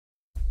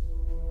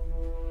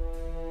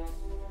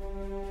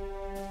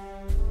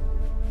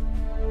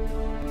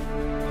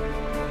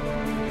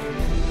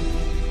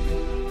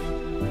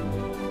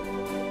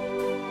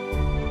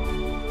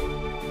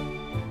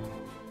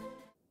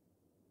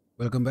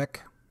Welcome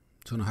back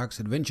to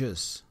Narhakh's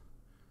adventures.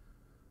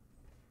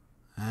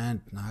 And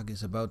Narhakh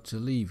is about to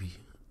leave.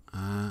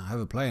 I have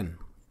a plan.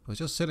 I was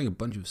just selling a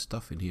bunch of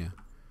stuff in here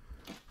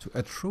to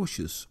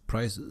atrocious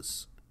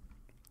prices.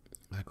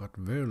 I got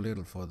very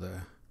little for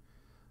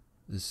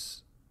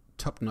this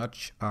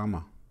top-notch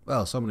armor.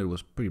 Well, some of it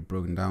was pretty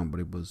broken down,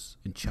 but it was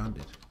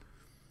enchanted.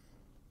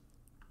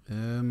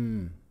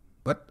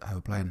 But I have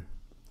a plan.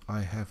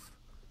 I have...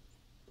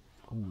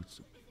 Oh,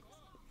 it's...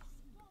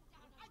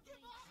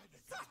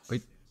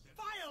 Wait.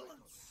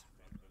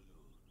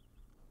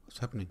 What's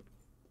happening?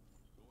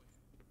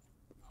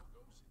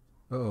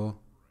 Uh-oh.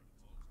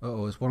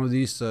 Uh-oh, it's one of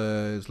these,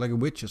 it's like a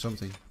witch or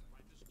something.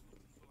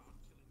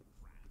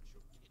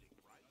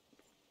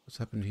 What's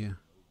happened here?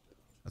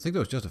 I think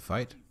there was just a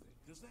fight.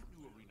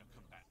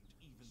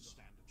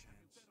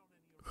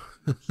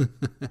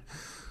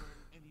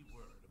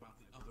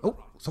 Oh,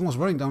 someone's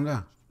running down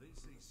there.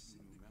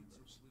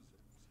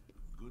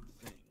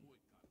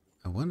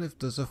 I wonder if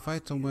there's a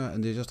fight somewhere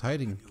and they're just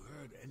hiding.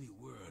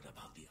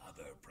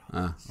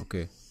 Ah,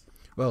 okay.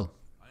 Well,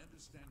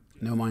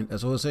 never mind.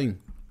 As I was saying,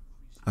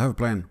 I have a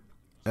plan.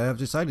 I have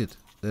decided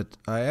that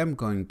I am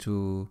going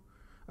to...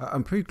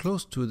 I'm pretty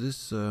close to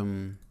this...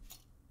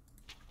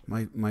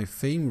 my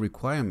fame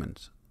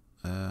requirement.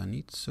 I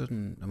need a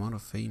certain amount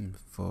of fame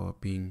for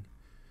being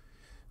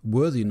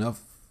worthy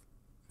enough.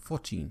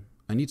 14.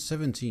 I need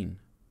 17.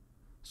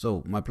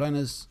 So my plan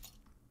is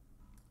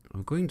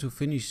I'm going to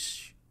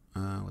finish...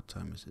 what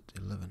time is it?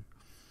 11.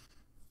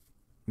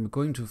 I'm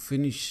going to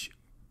finish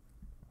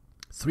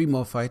 3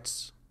 more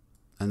fights,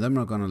 and then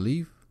I'm gonna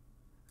leave,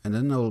 and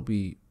then I will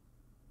be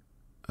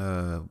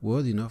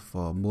worthy enough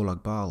for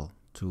Molag Bal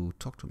to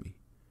talk to me.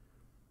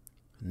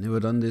 I've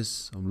never done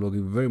this. I'm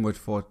looking very much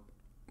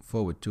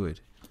forward to it.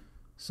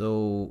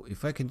 So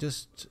if I can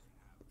just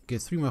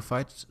get 3 more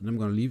fights, then I'm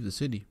gonna leave the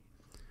city.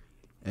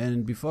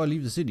 And before I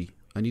leave the city,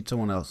 I need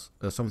someone else,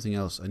 something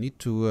else. I need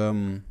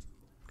to.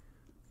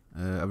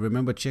 I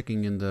remember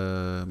checking in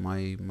the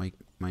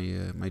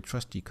my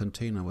trusty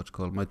container, what's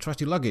called my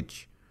trusty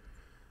luggage,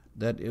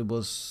 that it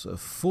was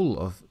full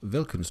of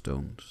Velkin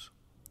stones,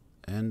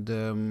 and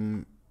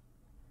I'm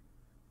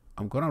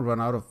gonna run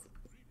out of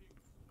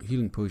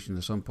healing potions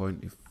at some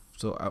point.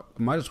 So I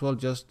might as well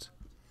just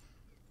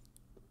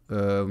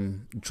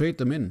trade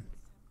them in.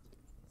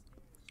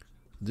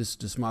 This is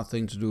the smart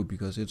thing to do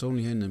because it's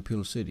only here in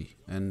Imperial City,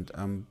 and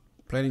I'm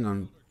planning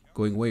on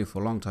going away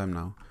for a long time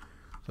now.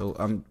 So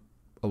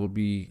I will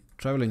be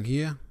traveling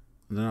here,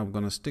 and then I'm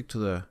gonna stick to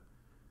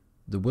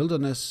the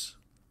wilderness,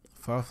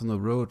 far from the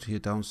road here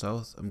down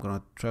south. I'm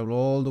gonna travel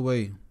all the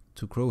way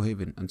to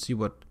Crowhaven and see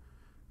what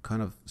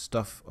kind of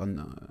stuff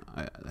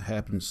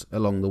happens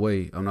along the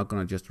way. I'm not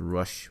gonna just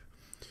rush.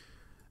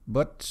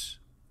 But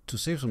to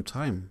save some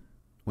time,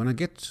 when I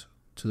get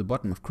to the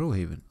bottom of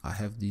Crowhaven, I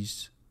have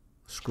these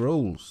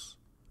scrolls.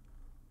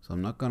 So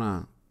I'm not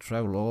gonna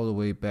travel all the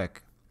way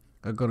back.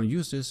 I'm gonna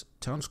use this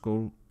town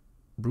scroll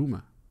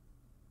Bruma.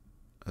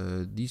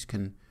 These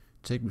can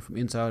take me from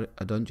inside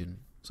a dungeon,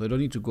 so I don't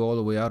need to go all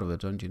the way out of a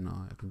dungeon.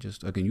 Now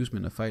I can use them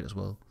in a fight as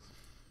well,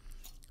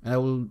 and I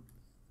will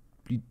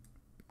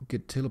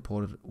get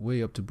teleported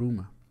way up to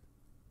Bruma,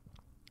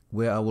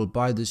 where I will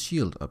buy this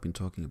shield I've been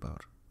talking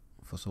about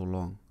for so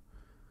long.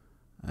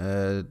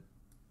 The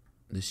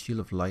shield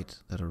of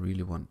light that I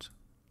really want,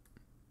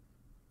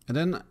 and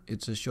then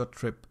it's a short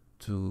trip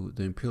to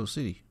the Imperial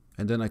City,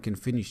 and then I can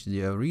finish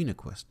the arena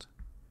quest.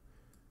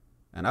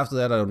 And after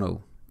that, I don't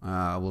know.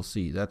 We'll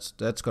see.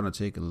 That's gonna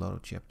take a lot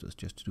of chapters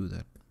just to do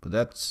that. But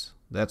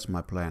that's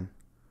my plan.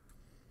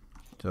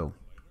 So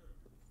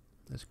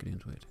let's get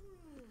into it.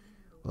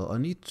 Well, I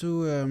need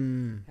to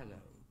Hello.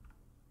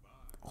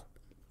 Oh,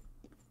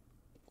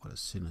 what a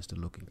sinister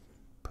looking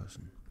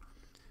person.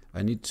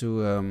 I need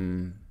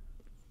to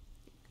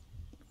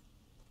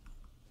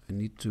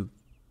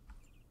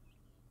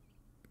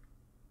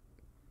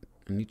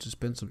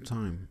spend some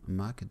time in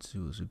market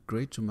sewers.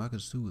 Great to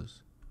market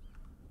sewers.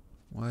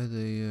 Why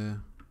they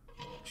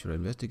should I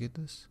investigate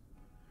this?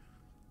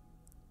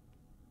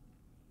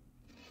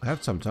 I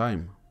have some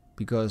time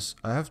because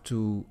I have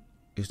to.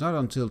 It's not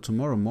until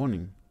tomorrow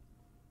morning.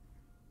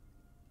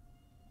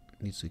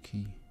 Needs a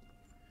key.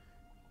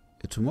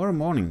 Tomorrow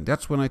morning,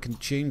 that's when I can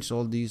change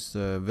all these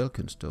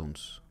Velkin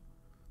stones.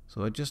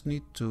 So I just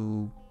need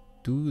to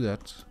do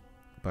that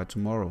by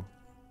tomorrow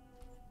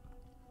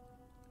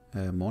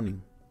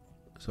morning.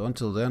 So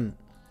until then,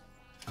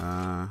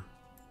 I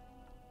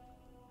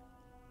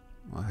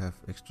have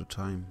extra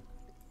time.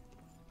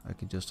 I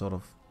can just sort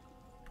of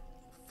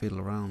fiddle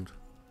around,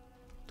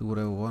 do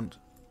whatever I want.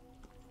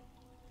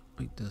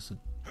 Wait, there's a...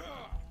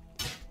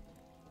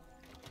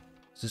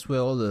 Is this where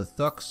all the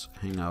thugs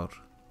hang out?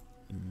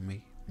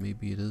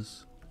 Maybe it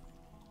is.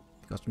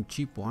 Got some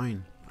cheap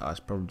wine. It's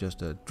probably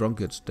just a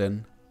drunkard's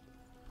den.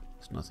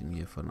 There's nothing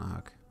here for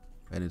Narhakh,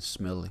 and it's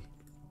smelly.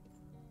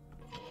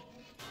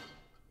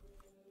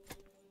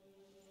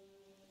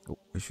 Oh,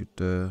 I should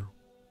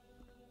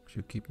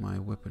keep my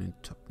weapon in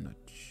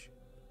top-notch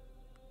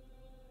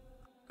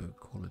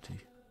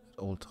quality at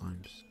all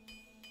times.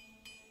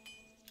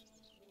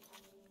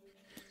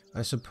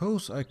 I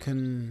suppose I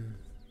can...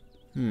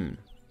 I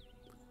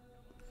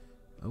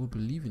will be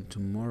leaving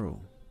tomorrow.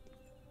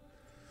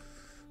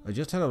 I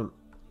just had a...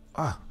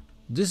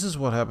 this is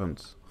what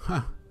happened.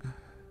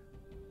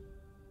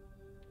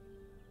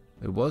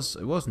 It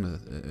wasn't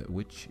a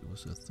witch, it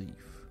was a thief.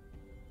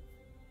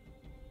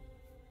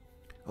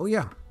 Oh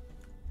yeah,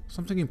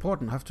 something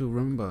important I have to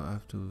remember, I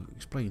have to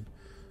explain.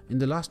 In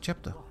the last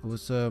chapter, I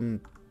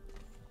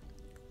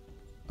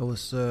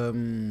was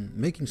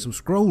making some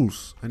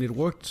scrolls, and it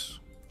worked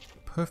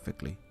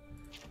perfectly.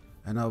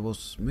 And I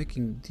was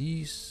making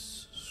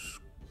these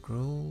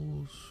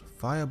scrolls,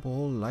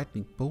 fireball,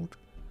 lightning bolt.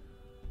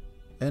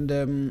 And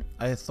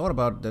I thought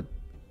about that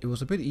it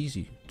was a bit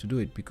easy to do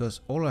it, because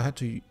all I had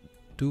to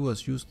do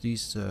was use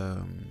these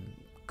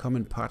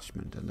common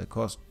parchment, and they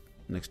cost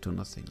next to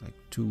nothing, like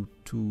two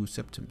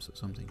septims or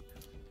something.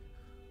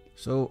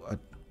 So I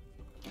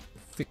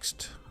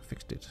fixed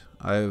it.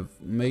 I've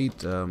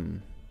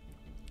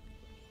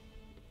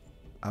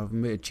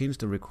changed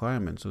the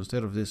requirement. So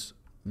instead of this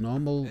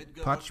normal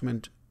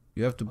parchment,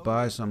 you have to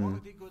buy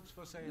some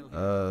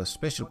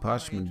special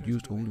parchment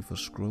used only for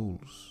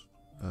scrolls.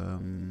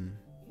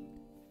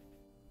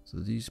 So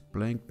these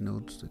blank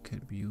notes that can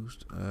be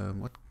used.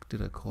 What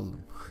did I call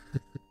them?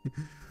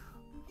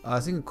 I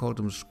think I called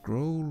them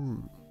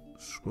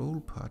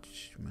scroll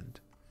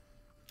parchment.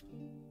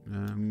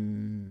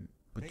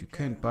 But you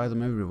can't buy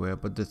them everywhere.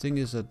 But the thing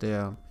is that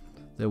they're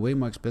way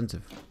more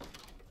expensive,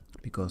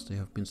 because they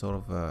have been sort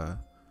of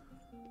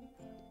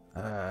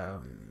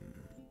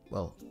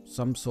well,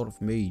 some sort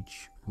of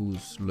mage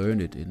who's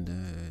learned in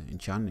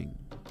enchanting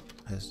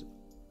has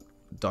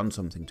done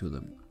something to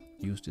them,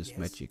 used this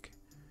magic,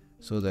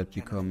 so that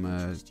become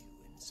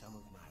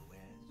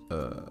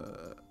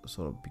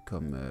sort of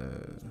become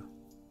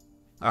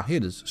here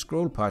it is,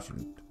 scroll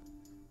parchment.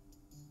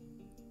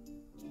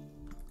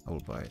 I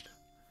will buy it.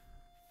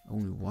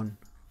 Only one.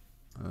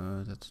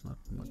 That's not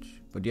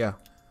much, but yeah,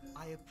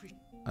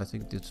 I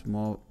think it's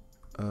more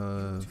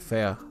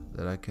fair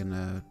that I can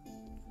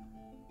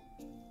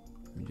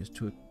let me just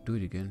do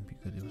it again,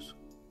 because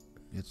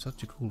it's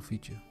such a cool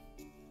feature.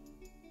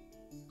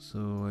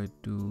 So I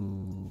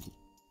do...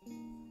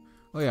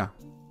 Oh yeah,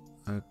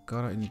 I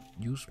gotta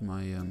use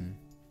my...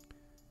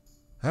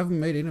 I haven't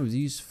made any of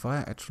these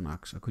fire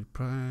atronachs. I could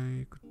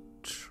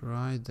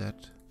try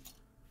that.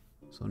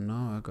 So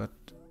now I got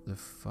the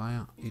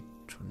fire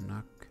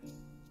atronach,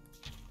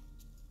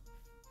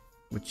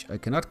 which I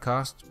cannot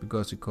cast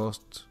because it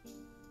costs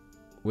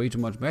way too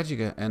much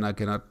magic, and I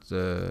cannot...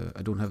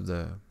 I don't have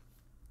the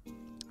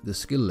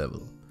skill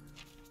level.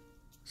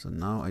 So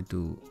now I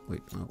do...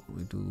 Wait, no,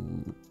 I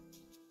do...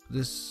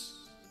 this...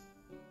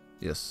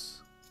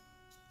 Yes.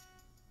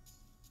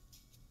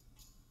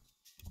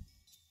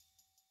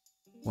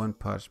 One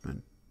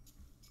parchment.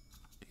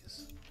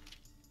 Yes.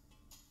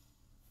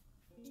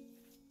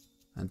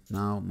 And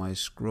now my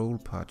scroll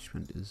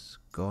parchment is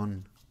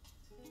gone.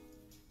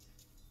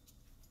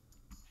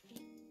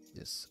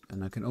 Yes,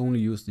 and I can only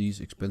use these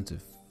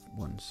expensive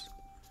ones.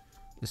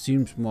 It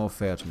seems more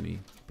fair to me,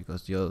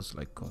 because the others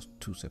like cost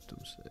 2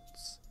 septims.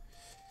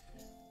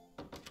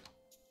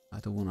 I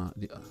don't wanna...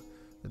 it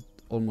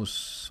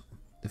almost...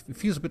 It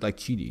feels a bit like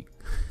cheating.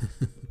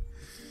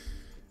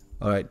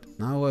 Alright,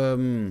 now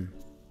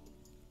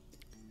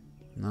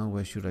now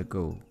where should I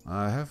go?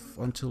 I have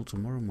until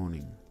tomorrow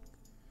morning.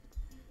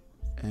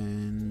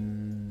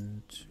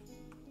 And...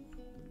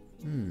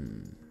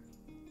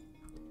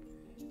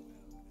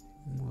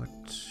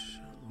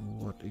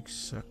 What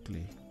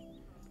exactly?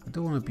 I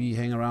don't want to be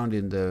hanging around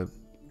in the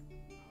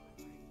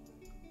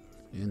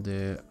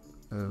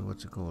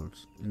what's it called?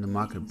 In the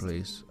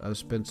marketplace. I've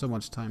spent so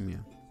much time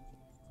here.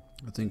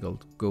 I think I'll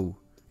go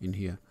in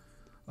here.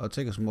 I'll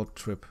take a small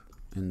trip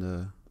in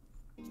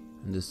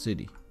the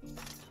city.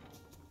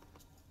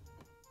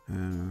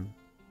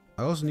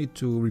 I also need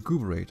to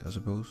recuperate, I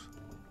suppose.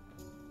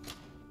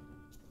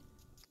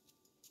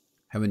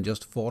 Having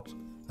just fought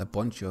a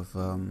bunch of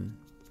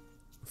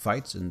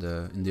fights in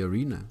the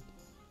arena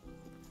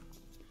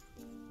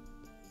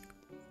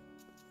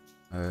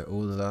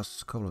over the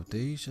last couple of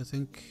days, I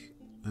think.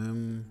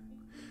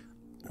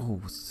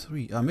 Oh,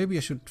 3. Maybe I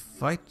should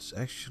fight.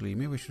 Actually,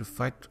 maybe I should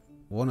fight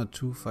 1 or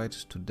 2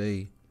 fights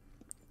today,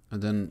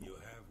 and then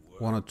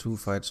 1 or 2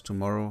 fights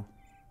tomorrow,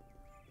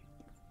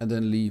 and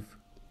then leave.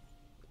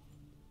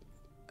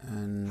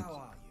 And how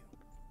are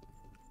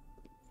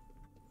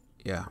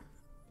you? Yeah.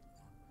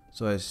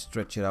 So I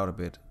stretch it out a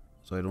bit,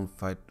 so I don't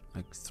fight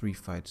like 3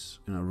 fights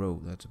in a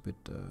row. That's a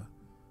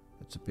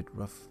bit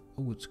rough.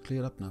 Oh, it's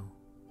cleared up now.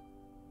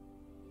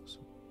 So,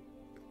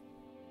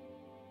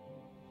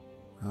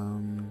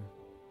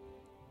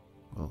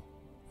 well,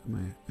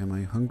 am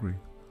I hungry?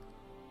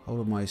 How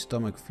does my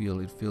stomach feel?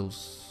 It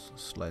feels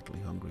slightly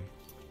hungry.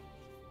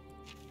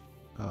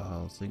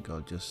 I think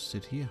I'll just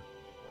sit here.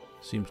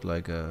 Seems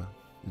like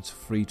it's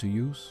free to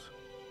use.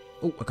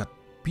 Oh, I got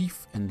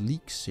beef and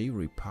leek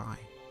savory pie.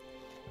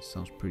 That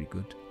sounds pretty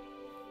good.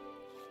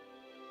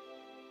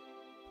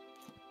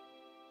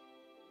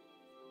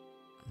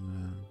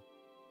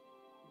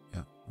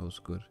 Yeah, that was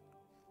good.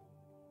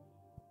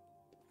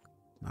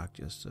 Narhakh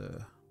just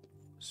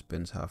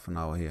spends half an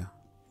hour here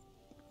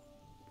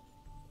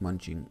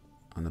munching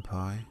on a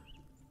pie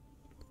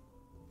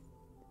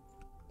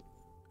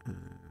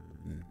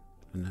and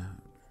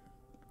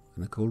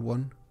a cold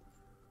one.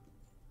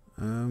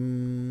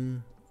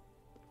 I'm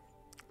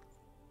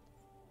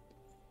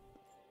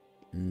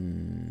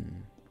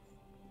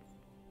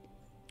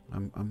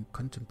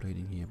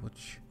contemplating here.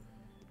 Which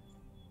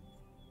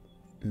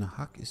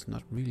Narhakh is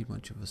not really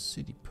much of a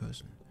city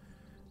person,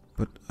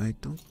 but I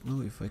don't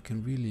know if I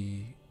can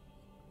really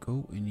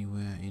go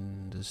anywhere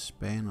in the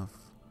span of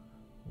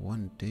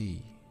one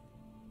day.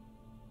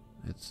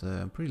 It's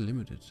pretty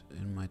limited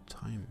in my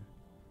time.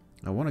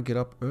 I want to get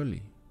up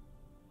early.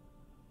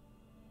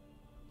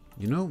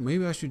 You know,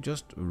 maybe I should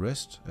just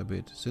rest a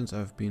bit since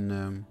I've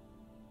been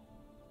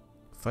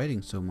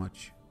fighting so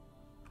much.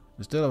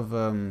 Instead of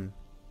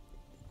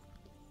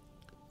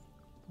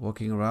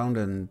walking around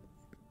and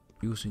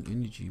using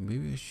energy,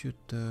 maybe I should...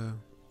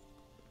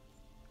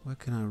 where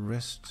can I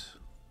rest?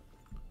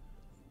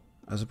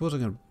 I suppose I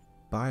can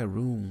buy a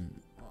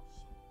room.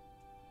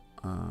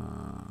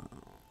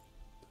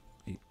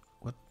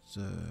 What?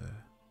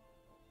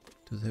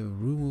 Do they have a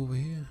room over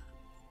here?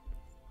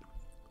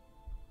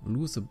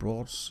 Luther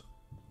Broad's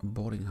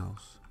boarding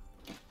house.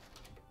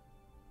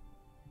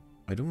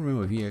 I don't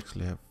remember if he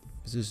actually have.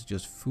 Is this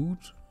just food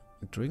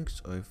and drinks,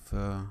 or if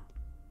oh,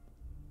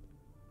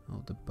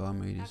 the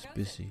barmaid is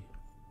busy.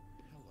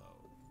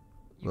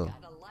 Hello. Well, you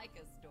gotta like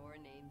a store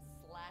named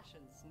Slash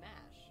and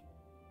Smash.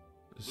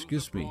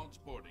 excuse me. Broad's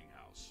boarding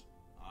house.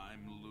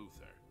 I'm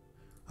Luther.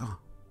 Ah,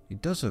 he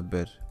does have a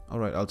bed. All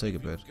right, I'll take a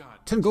bed. You've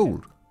got 10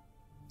 gold.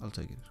 I'll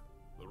take it.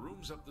 The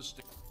room's up the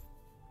stairs.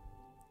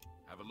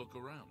 Have a look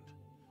around.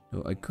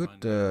 No, I could. Find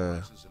better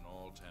prices in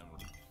all 10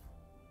 rooms.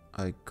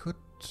 I could.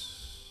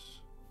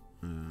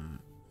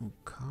 Oh,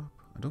 carp.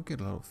 I don't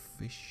get a lot of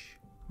fish.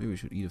 Maybe we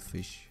should eat a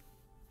fish.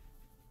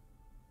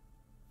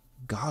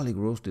 Garlic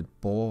roasted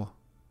boar.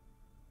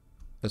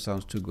 That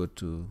sounds too good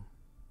to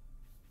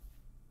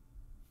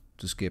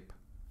skip.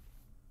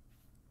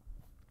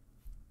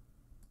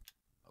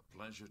 A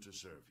pleasure to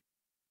serve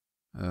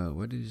you.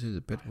 Where did you say the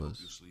bed I hope you was?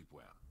 sleep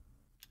well.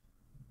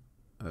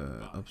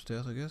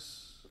 Upstairs, I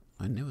guess.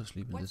 I never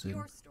sleep in What's this inn.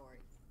 your story?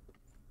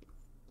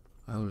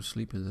 I will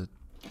sleep in the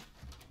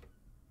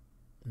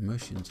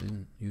merchant's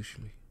inn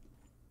usually.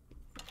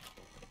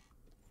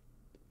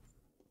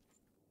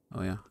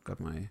 Oh yeah, got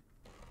my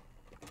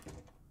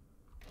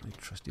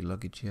trusty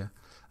luggage here.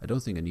 I don't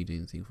think I need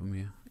anything from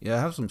here. Yeah, I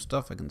have some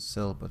stuff I can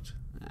sell, but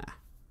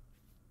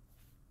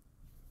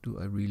do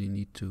I really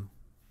need to?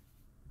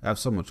 I have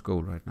so much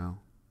gold right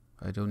now.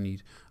 I don't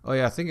need. Oh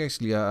yeah, I think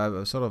actually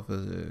I've sort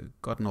of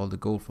gotten all the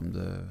gold from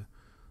the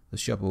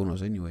shop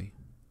owners anyway.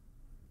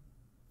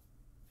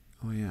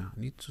 Oh yeah, I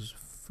need some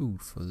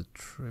food for the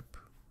trip.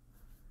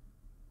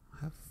 I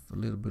have a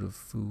little bit of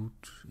food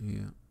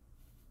here.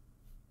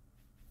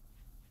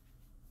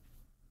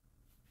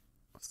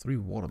 3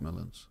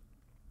 watermelons.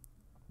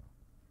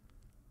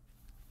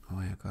 Oh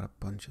yeah, I got a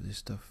bunch of this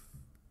stuff.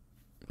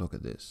 Look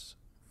at this.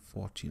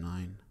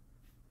 49.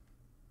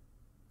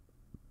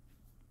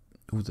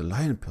 Ooh, the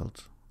lion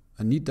pelt.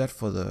 I need that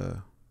for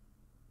the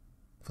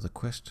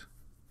quest.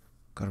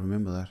 Gotta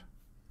remember that.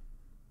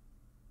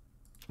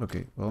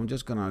 Okay, well I'm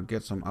just gonna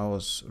get some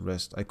hours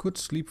rest. I could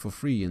sleep for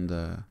free in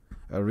the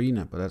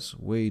arena, but that's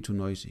way too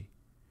noisy.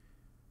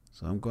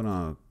 So I'm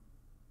gonna...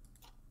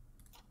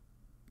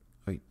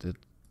 Wait,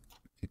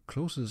 it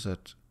closes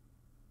at...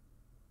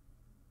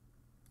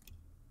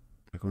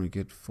 I can only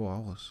get 4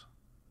 hours.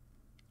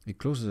 It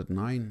closes at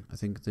 9, I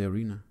think, the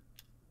arena.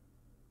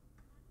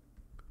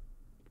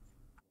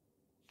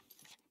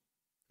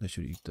 I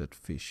should eat that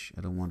fish.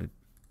 I don't want it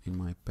in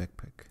my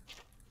backpack.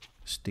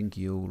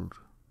 Stinky old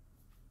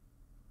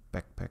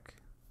backpack.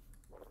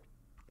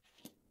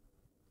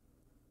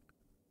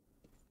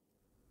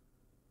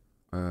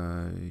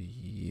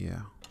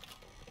 Yeah.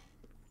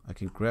 I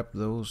can grab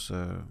those.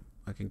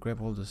 I can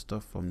grab all the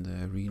stuff from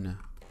the arena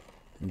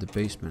in the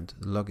basement.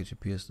 The luggage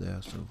appears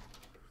there. So,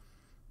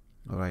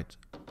 all right.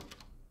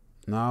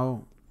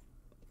 Now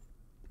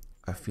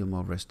I feel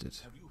more rested.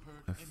 Have you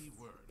heard any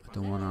word I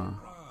don't wanna. No.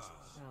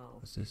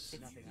 What's this?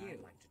 It's you.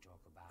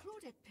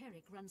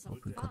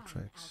 Open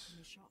contracts.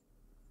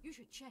 You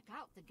should check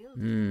out the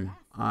Guilde.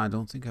 I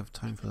don't think I have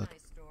time It's for a that.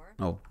 nice store.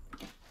 No.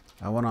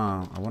 I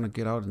wanna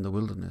get out in the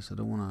wilderness. I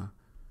don't wanna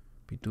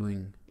be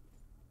doing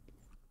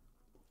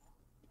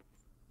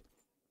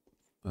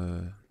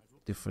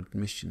different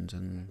missions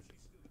and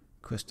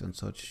quests and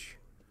such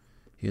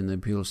here in the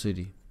Imperial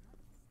City.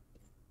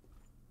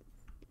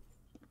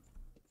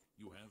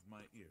 You have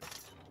my ear.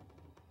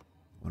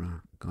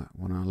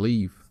 Wanna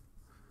leave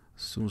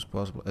as soon as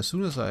possible. As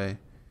soon as I...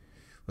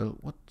 Well,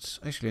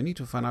 actually I need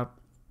to find out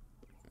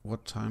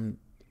what time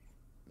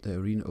the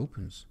arena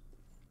opens,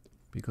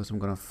 because I'm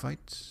gonna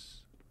fight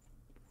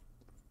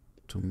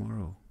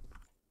tomorrow.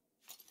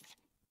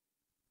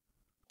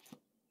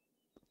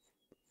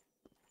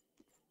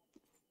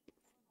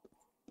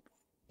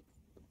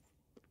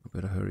 I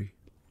better hurry.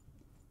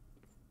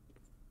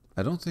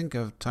 I don't think I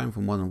have time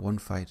for more than one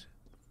fight.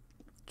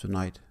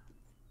 tonight.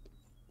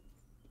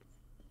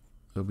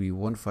 There'll be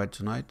 1 fight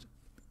tonight,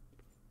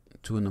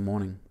 2 in the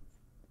morning,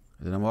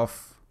 and then I'm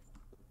off.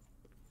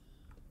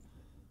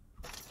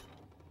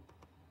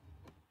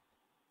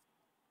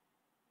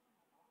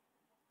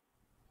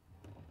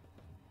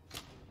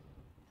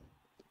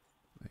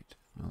 Wait,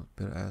 I'll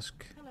better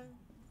ask. Hello.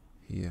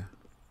 Here.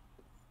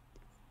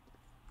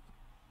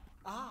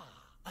 Ah,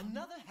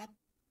 another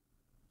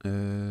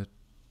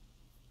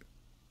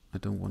I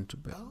don't want to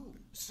bet. Oh,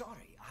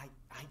 sorry.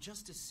 I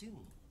just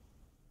assumed.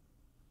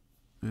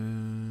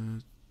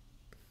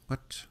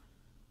 What?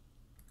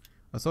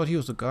 I thought he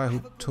was the guy who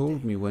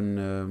told me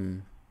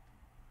when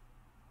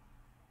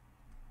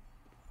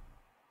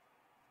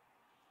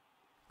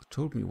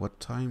told me what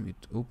time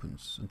it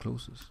opens and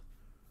closes.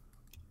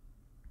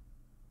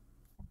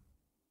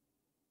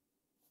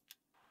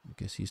 I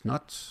guess he's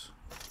not.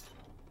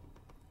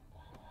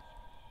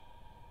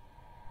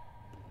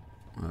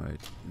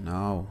 Alright,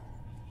 now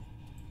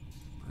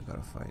I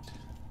gotta fight.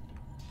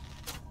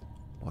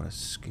 What a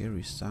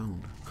scary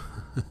sound.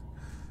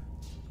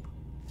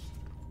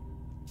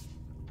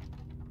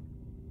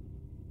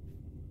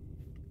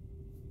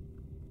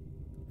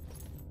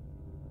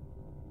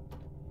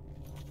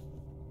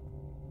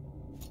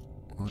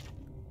 What?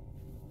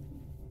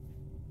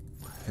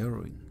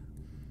 Harrowing.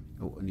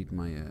 Oh, I need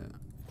my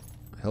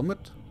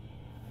helmet.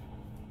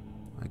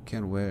 I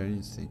can't wear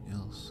anything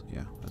else.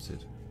 Yeah, that's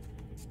it.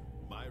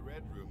 My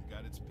red room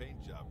got its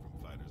paint job from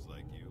fighters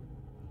like you.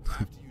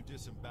 After you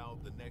disembowel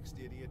the next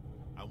idiot,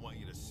 I want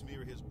you to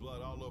smear his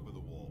blood all over the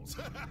walls.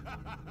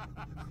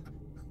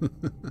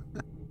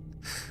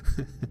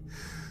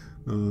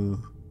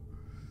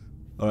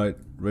 Alright,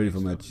 ready for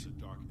match. He's a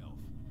dark elf.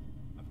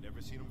 I've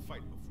never seen him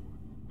fight before,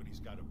 but he's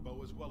got a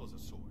bow as well as a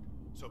sword.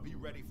 So be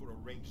ready for a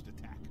ranged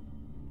attack.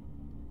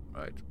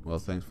 Right, well,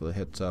 thanks for the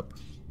heads up.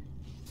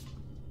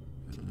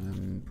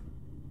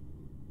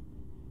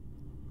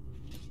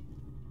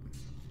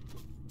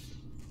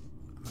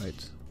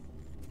 Right,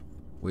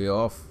 we're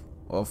off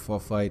for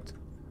fight.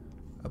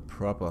 A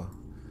proper.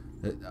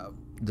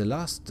 The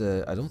last,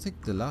 I don't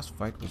think the last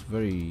fight was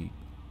very.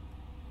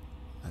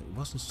 It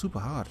wasn't super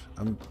hard.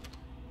 I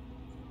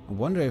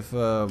wonder if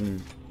the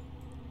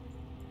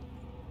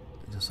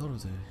sort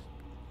of the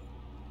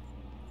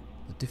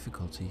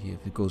difficulty here,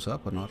 if it goes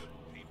up or not.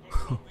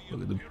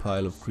 Look at the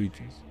pile of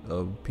creatures,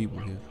 of people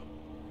here.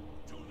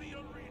 To the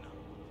arena.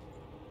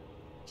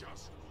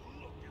 Just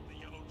look at the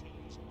yellow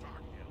team's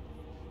dark elf.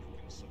 You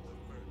can see the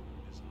murder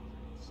in his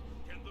eyes.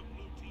 Can the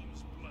blue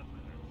team's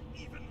bloodletter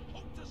even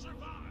hope to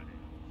survive?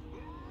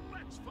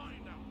 Let's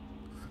find out.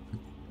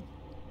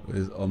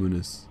 There's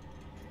ominous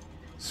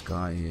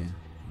sky here.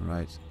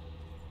 Right.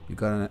 You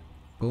got a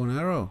bow and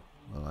arrow?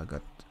 Well, I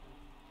got.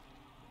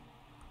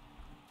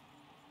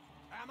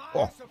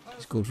 Oh,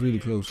 this goes really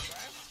close.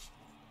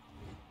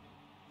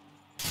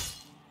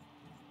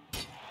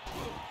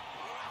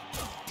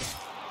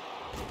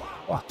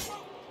 Oh,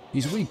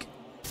 he's weak.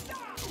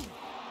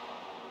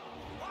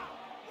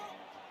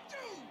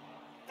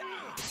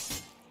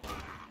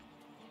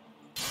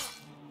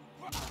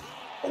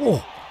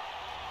 Oh!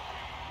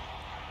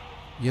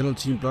 Yellow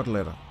team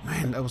bloodletter.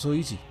 Man, that was so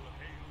easy.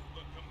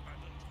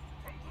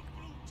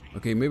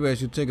 Okay, maybe I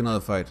should take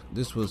another fight.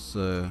 This was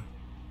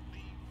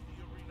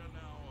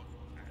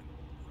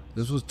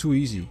too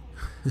easy.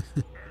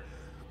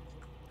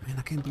 Man,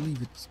 I can't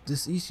believe it's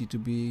this easy to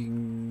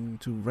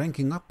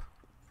ranking up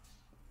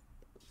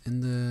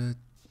in the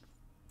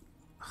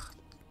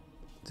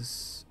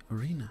this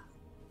arena.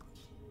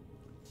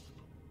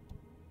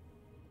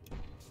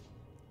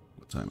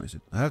 What time is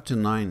it? I have till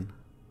 9.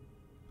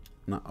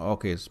 No,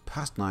 okay, it's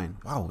past 9.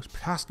 Wow, it's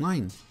past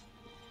 9.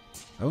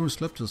 I only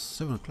slept till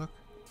 7 o'clock.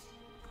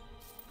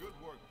 Good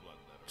work,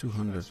 Bloodletter.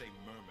 200. Say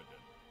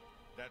Myrmidon.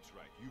 That's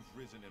right, you've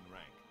risen in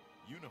rank.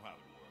 You know how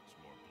it works.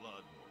 More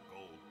blood, more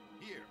gold.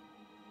 Here.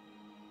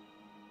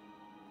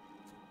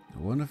 I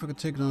wonder if I could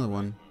take another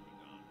one. Myrmidon.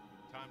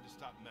 Time to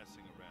stop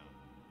messing around.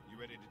 You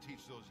ready to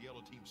teach those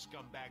yellow team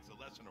scumbags a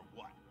lesson or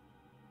what?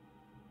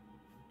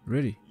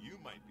 Ready? You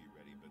might be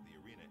ready, but the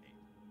arena ain't.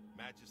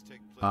 Matches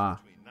take place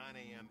between 9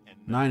 a.m. and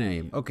 9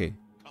 a.m. Okay.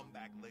 Come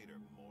back later,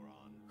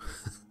 moron.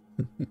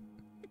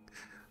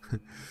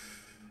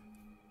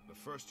 The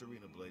first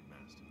arena blade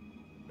master.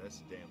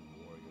 Best damn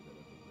warrior that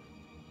ever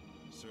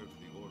lived. Served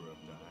the order of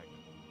Narhakh.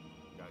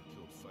 Got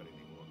killed fighting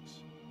the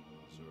orcs.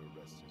 So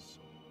rest his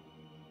soul.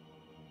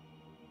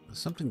 There's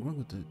something wrong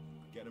with the.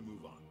 Gotta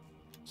move on.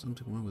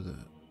 Something wrong with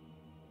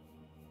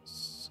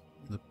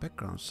the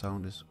background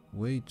sound is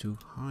way too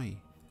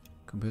high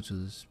compared to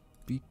the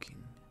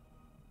speaking.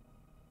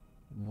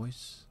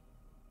 Voice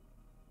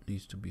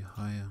needs to be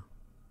higher.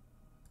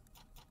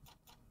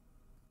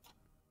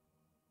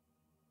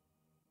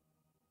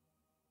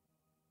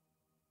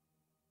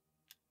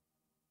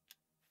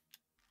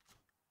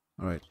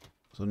 Alright,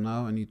 so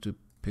now I need to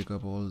pick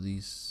up all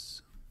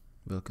these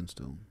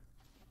Welkenstone.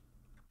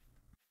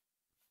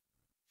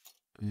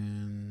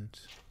 And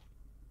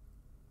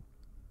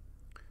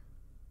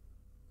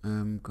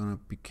I'm gonna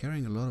be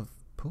carrying a lot of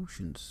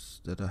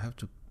potions that I have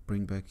to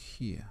bring back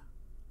here.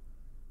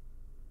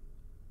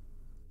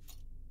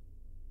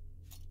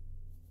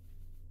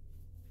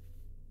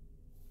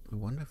 I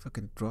wonder if I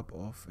can drop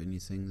off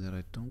anything that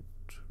I don't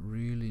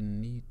really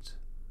need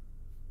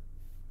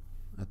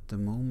at the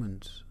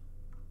moment.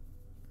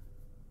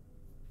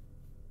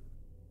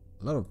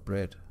 A lot of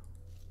bread.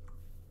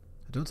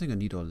 I don't think I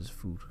need all this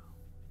food.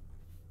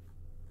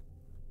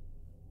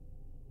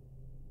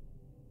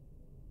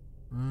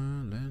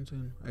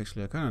 Lantern.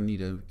 Actually, I kind of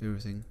need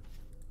everything.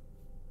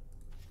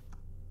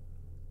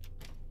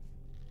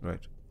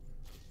 Right.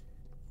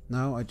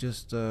 Now I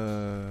just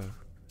find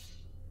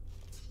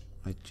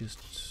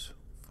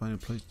a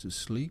place to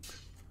sleep.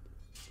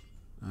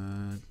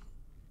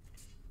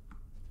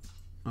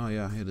 Oh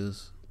yeah, here it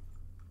is.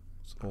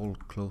 It's all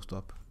closed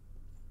up.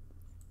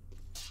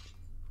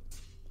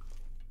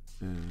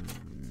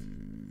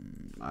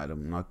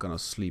 I'm not gonna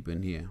sleep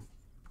in here.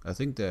 I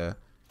think you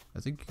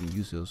can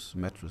use those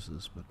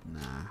mattresses, but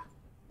nah.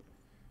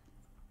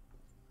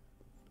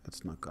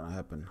 That's not gonna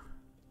happen.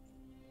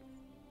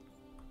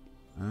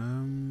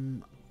 I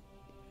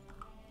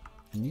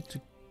need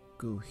to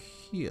go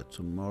here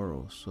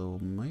tomorrow, so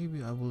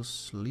maybe I will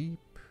sleep.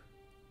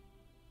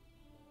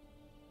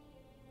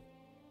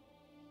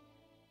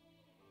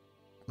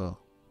 Oh.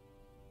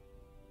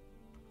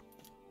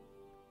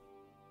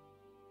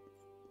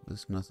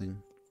 There's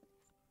nothing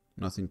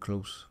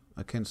close.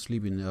 I can't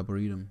sleep in the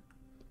Arboretum.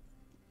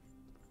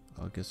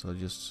 I guess I'll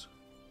just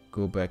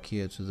go back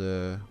here to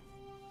the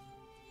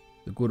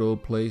good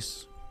old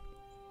place.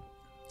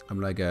 I'm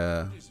like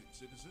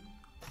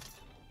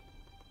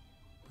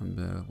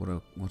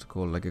what's it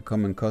called? Like a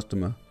common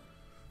customer.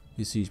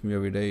 He sees me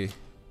every day.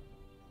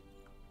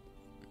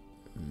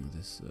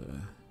 This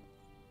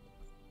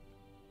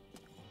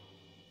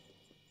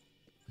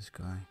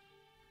guy.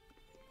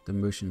 The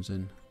merchant's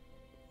in.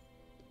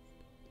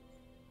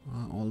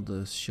 All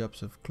the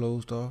shops have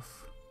closed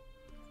off.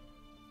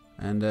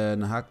 And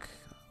Narhakh,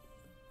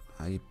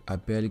 I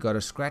barely got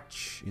a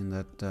scratch in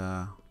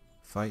that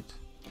fight.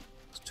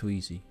 It's too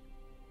easy.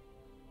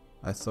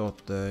 I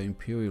thought the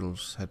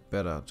Imperials had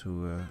better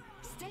to...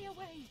 Stay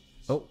away.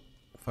 Oh,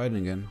 fighting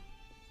again.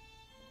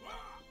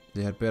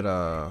 They had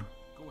better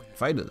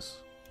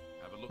fighters.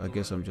 I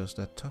guess I'm just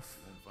that tough.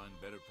 And find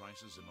better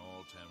prices in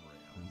all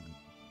Tamriel.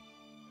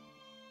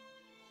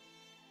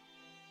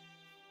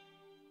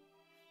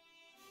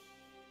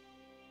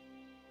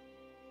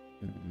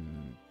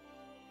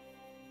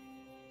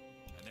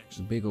 It's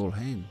a big old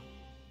ham.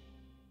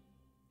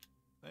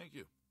 Thank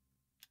you.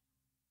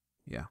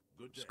 Yeah,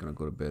 Good just day. gonna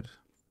go to bed.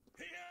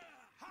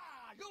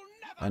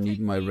 I need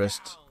my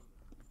rest.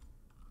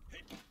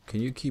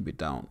 Can you keep it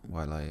down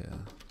while I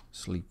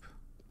sleep?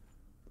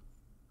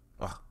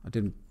 Ah, I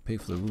didn't pay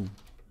for the room.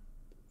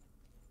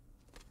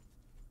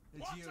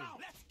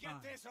 Let's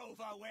get this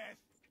over with.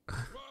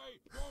 Why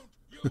won't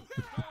you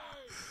pay?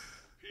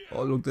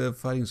 Oh look, they're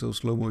fighting so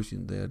slow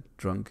motion. They're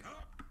drunk.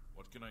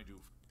 What can I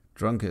do?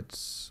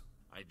 Drunkards.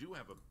 I do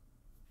have a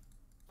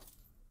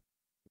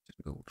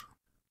Gold.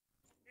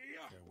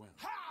 farewell.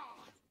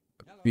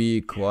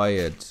 Be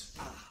quiet.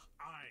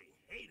 I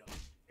hate 'em.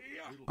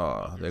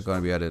 Ah, they're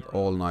gonna be at it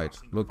all night.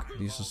 Look,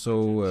 these are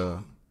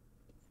so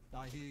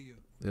I hear you.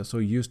 they're so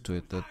used to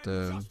it that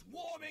Just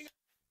warming.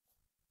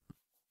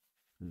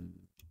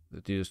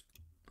 that they're just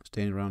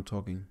standing around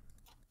talking.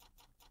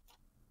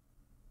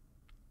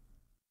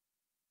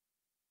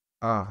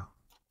 Ah,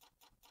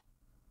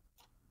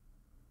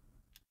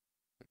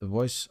 the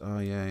voice. Oh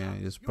yeah,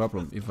 it's a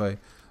problem. If I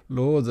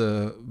lower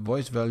the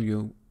voice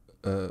volume,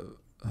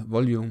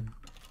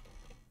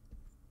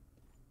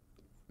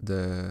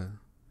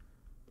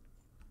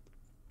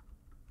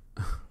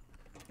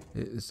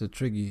 it's a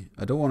tricky.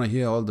 I don't want to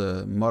hear all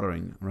the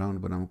muttering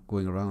around when I'm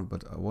going around,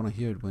 but I want to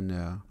hear it when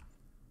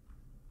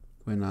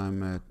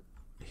I'm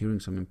hearing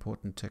some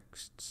important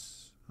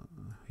texts,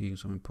 hearing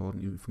some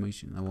important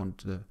information. I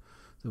want the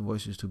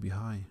voices to be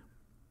high.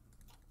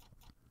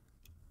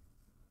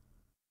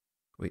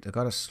 Wait, I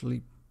gotta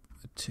sleep.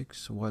 It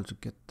takes a while to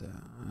get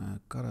there. I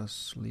gotta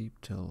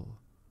sleep till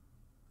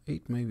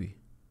 8 maybe.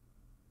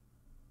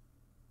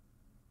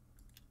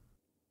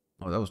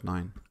 Oh, that was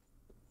 9.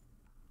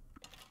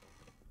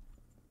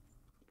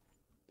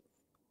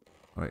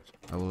 Alright,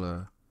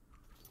 I'll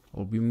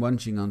be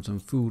munching on some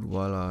food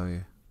while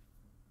I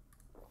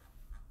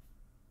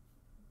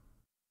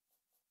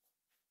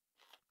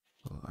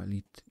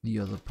eat the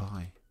other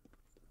pie.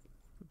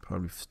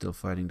 Probably still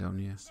fighting down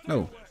here.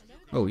 No.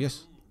 Oh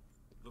yes.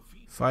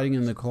 Fighting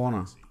in the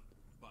corner.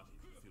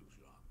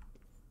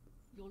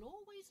 You'll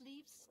always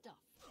leave stuff,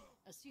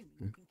 assuming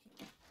you can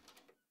keep it.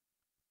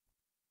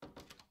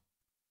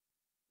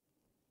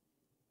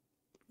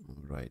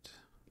 Alright.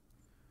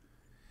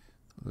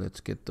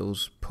 Let's get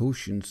those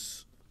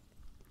potions.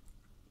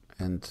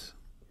 And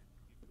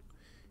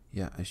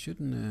yeah, I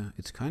shouldn't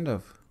it's kind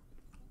of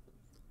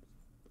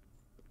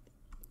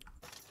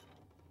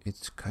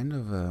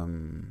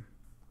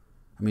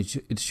I mean,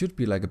 it should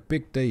be like a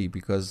big day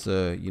because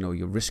you know,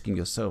 you're risking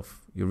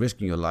yourself, you're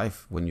risking your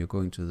life when you're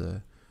going to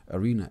the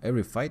arena.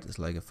 Every fight is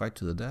like a fight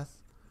to the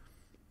death,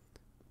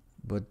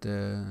 but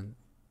it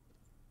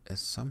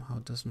somehow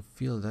doesn't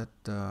feel that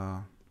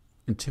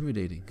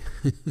intimidating.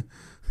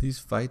 These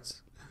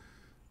fights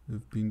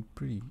have been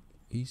pretty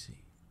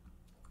easy.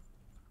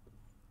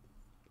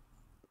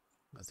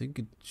 I think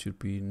it should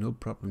be no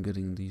problem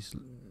getting these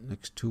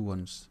next two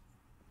ones.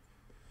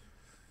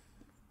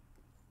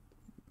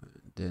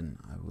 Then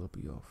I will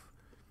be off.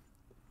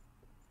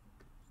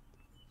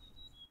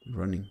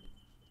 Running.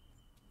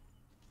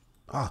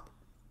 Ah!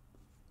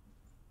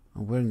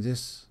 I'm wearing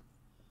this.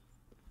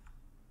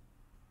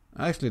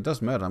 Actually, it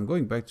doesn't matter. I'm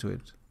going back to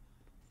it.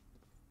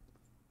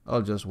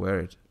 I'll just wear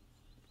it.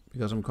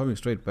 Because I'm coming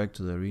straight back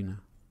to the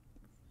arena.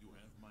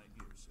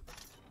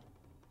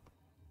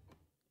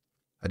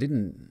 I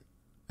didn't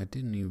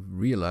even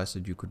realize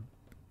that you could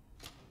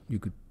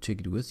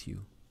take it with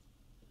you.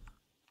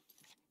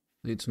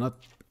 It's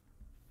not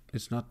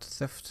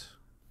theft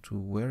to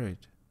wear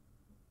it.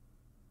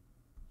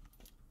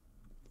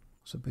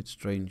 It's a bit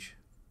strange.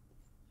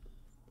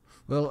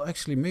 Well,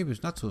 actually, maybe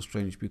it's not so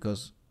strange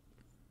because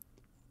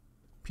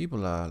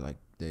people are like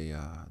they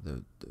are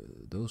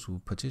those who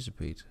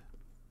participate.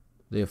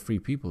 They are free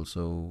people,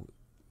 so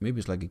maybe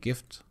it's like a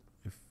gift.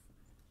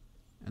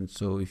 And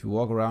so if you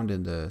walk around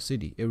in the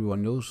city,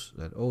 everyone knows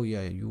that, oh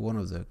yeah, you're one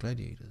of the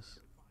gladiators.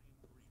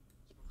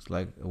 It's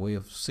like a way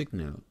of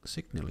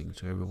signaling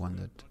to everyone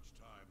that,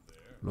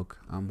 look,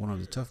 I'm one of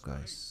the tough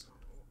guys.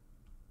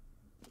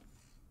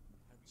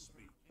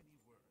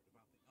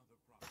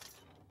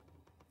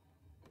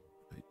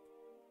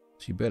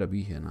 She better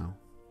be here now.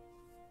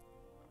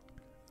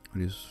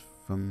 It is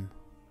from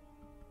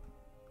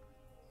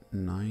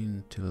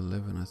 9 till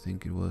 11, I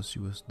think it was. She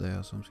was there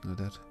or something like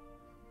that.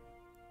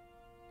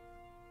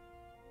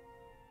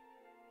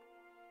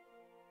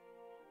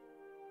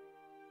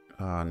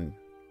 And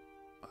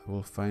I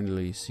will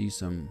finally see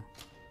some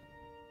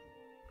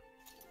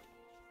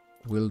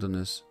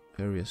wilderness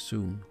areas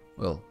soon.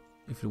 Well,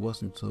 if it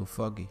wasn't so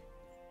foggy.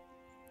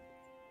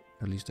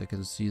 At least I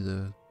can see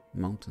the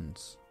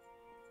mountains.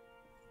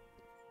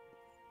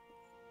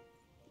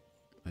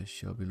 I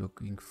shall be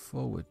looking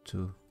forward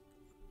to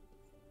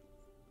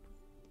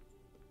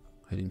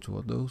heading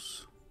toward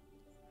those.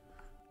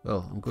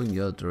 Well, I'm going the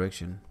other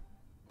direction.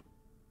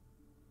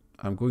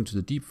 I'm going to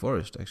the deep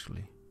forest,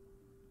 actually.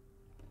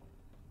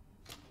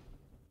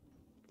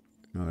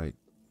 Alright.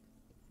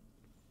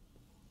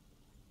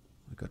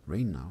 I got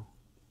rain now.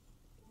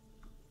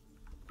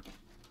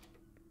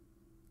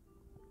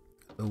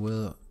 The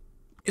weather.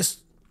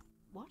 Yes!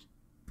 What?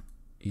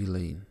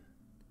 Elaine.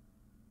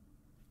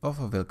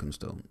 Offer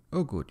Velkenstone.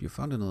 Oh good, you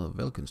found another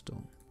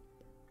Velkenstone.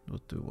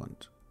 What do you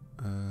want?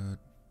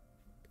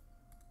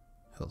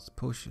 Health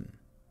potion.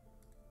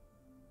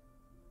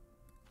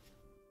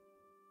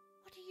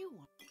 What do you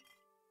want?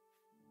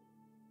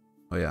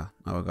 Oh yeah,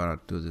 now I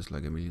gotta do this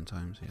like a million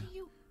times here.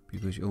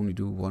 Because you only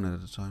do one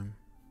at a time.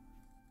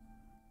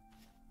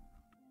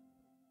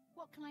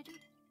 What can I do?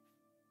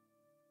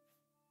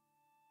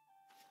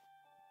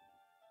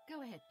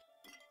 Go ahead.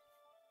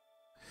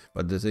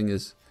 But the thing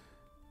is,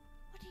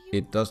 What do you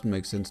it want? doesn't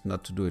make sense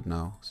not to do it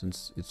now,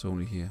 since it's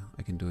only here.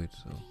 I can do it,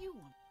 so What do you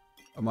want?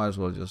 I might as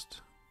well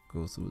just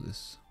go through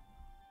this.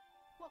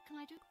 What can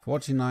I do?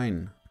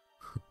 49.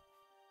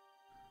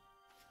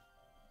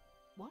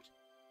 What?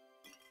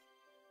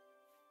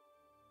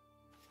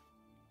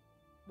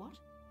 What?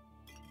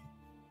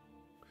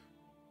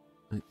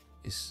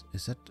 Is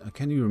that? I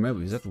can't even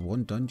remember. Is that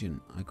one dungeon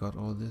I got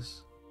all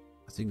this?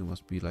 I think it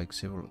must be like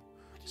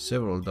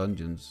several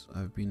dungeons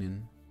I've been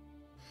in.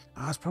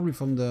 Ah, it's probably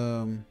from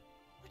the.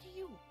 What do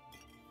you?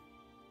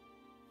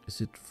 Is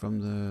it from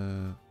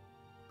the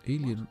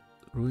Ayleid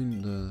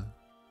Ruin,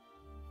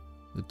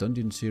 the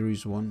dungeon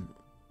series one?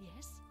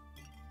 Yes.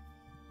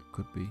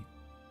 Could be.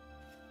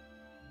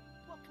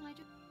 What can I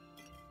do?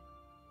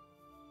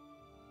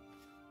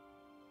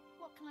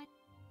 What can I?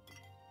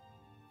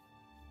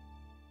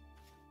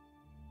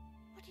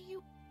 What do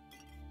you?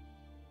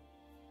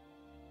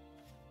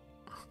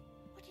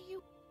 What do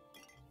you?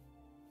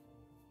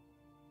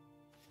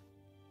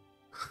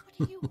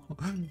 What do you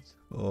want?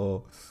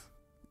 Oh,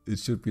 it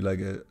should be like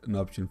an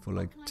option for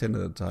like 10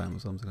 at a time or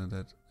something like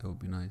that. That would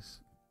be nice.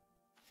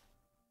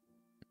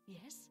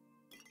 Yes.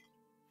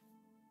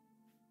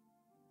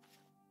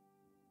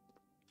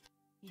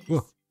 Yes.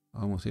 Whoa,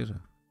 I almost hit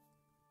her.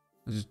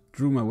 I just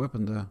drew my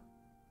weapon there.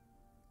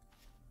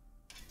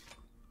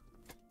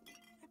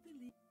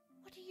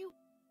 What do you?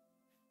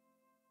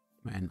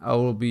 Man, I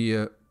will be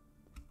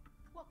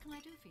What can I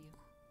do for you?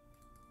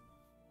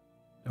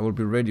 I will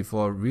be ready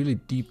for a really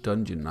deep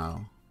dungeon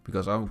now,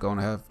 because I'm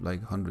gonna have like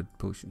 100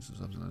 potions or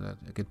something like that.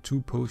 I get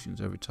 2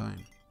 potions every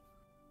time.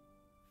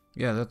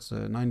 Yeah, that's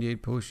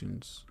 98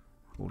 potions.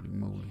 Holy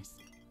moly. Yes.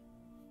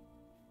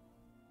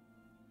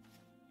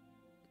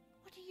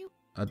 What do you?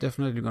 I'm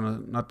definitely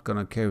not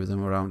gonna carry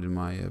them around in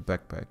my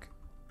backpack.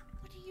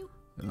 What do you?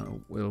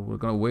 Well, we're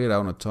gonna weigh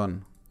down a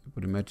ton.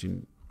 But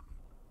imagine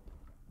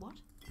What?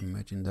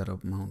 that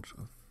amount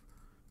of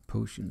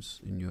potions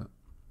in your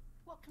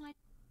What can I?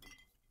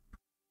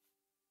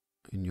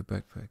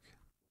 backpack.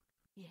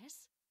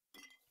 Yes.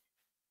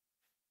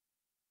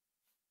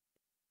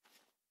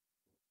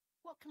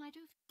 What can I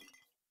do?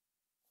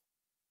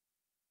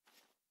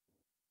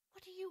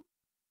 What do you...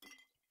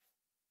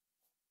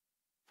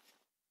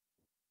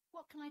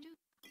 What can I do?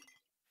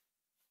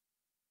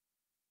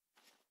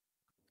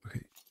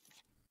 Okay.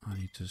 I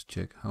need to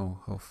check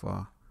how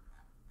far.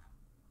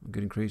 I'm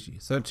getting crazy.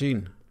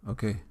 13.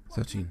 Okay,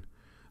 13.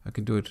 I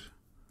can do it.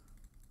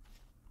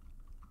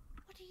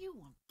 What do you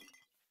want?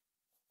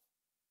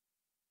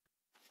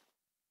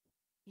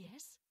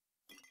 Yes?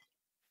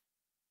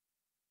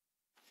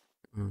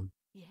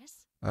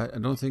 Yes? I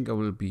don't think I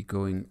will be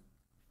going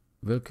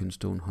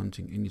Velkenstone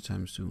hunting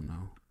anytime soon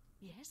now.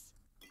 Yes?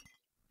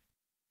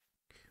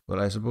 Well,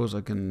 I suppose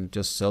I can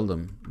just sell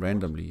them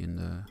randomly in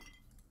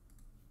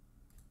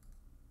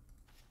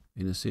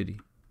the city.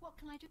 What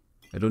can I do?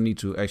 I don't need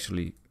to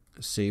actually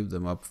save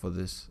them up for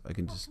this. I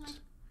can just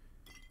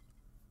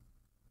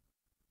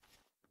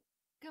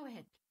Go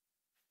ahead.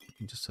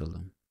 sell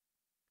them.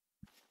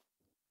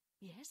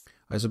 Yes?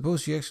 I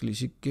suppose she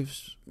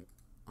gives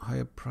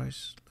higher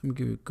price. Let me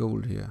give you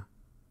gold here.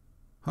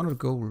 100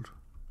 gold.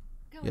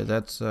 Go Yeah, ahead.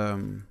 that's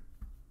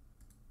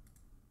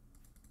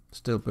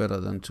still better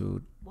than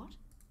to What?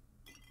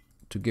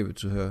 give it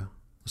to her,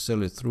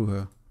 sell it through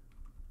her.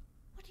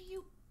 What do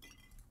you...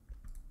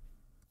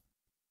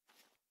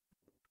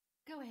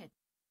 Go ahead.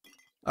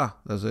 Ah,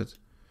 that's it.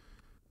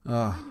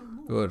 Ah, I know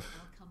more. good.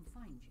 I'll come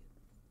find you.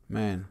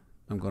 Man,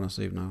 I'm gonna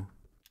save now.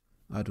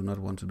 I do not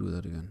want to do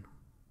that again.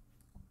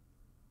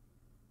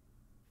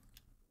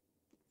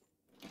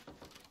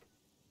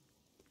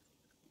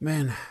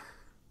 Man.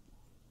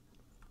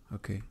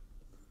 Okay.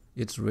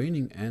 It's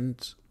raining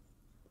and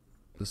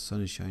the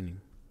sun is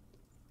shining.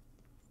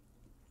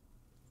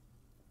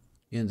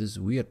 Yeah, in this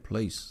weird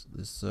place,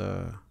 this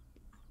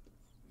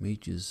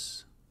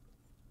Mage's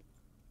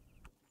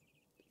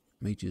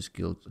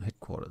Guild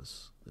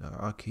headquarters, the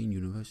Arcane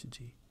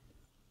University.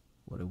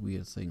 What a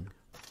weird thing.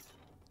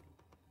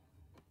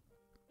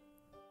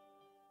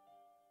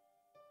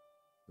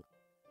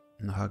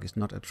 Narhakh is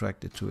not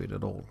attracted to it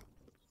at all.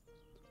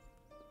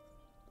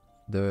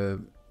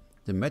 The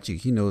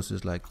magic he knows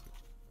is like...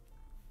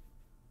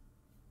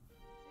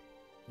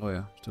 Oh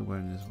yeah, still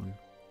wearing this one.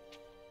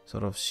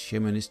 Sort of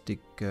shamanistic,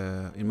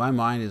 in my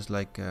mind it's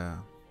like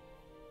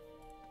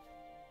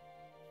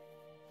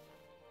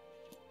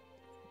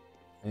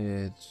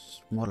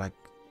it's more like,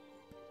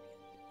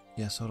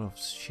 yeah, sort of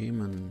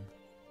shaman.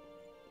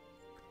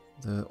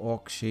 The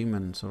orc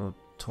shaman sort of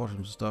taught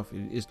him stuff.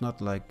 It's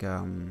not like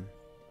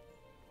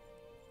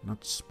not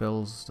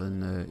spells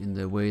in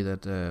the way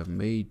that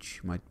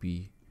mage might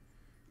be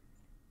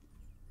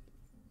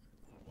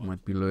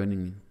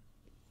learning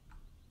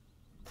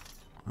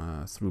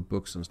through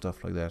books and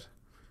stuff like that.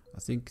 I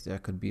think there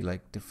could be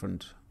like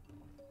different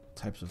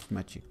types of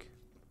magic.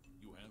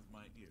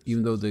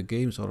 Even though the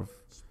game sort of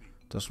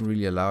doesn't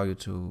really allow you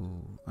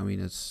to. I mean,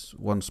 it's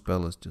one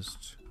spell is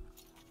just,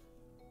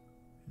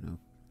 you know,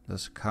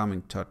 there's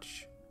calming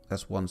touch.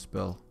 That's one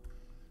spell,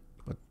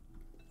 but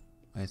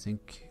I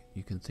think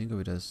you can think of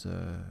it as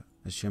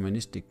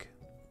shamanistic.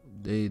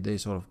 They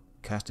sort of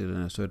cast it in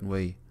a certain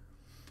way,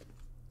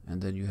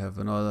 and then you have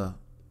another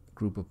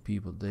group of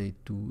people. They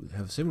do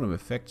have similar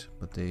effect,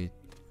 but they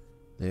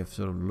have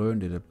sort of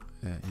learned it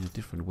in a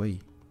different way.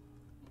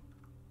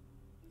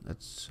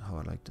 That's how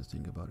I like to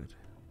think about it.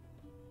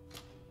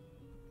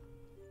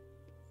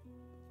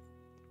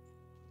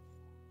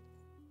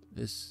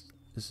 This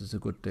is a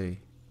good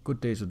day. Good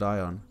day to die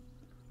on.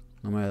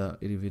 No matter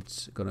if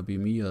it's gonna be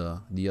me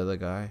or the other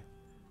guy.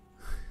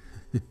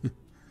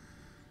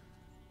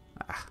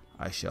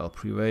 I shall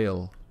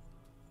prevail.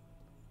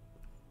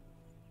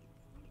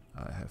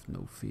 I have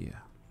no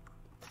fear.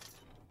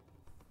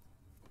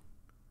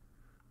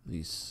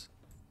 These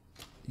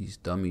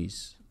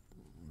dummies,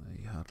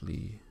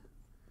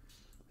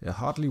 they're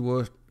hardly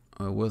worth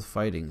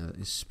fighting.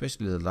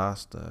 Especially the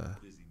last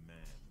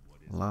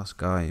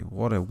guy.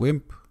 What a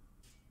wimp!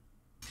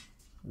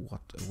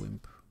 What a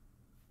wimp!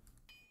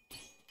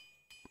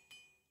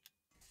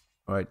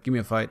 All right, give me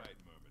a fight. Right,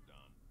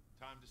 Myrmidon.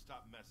 Time to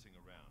stop messing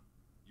around.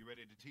 You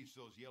ready to teach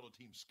those yellow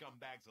team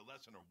scumbags a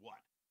lesson or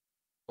what?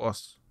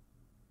 Boss,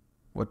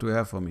 what do you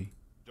have for me?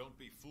 Don't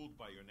be fooled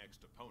by your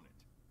next opponent.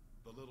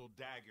 The little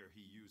dagger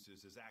he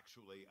uses is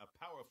actually a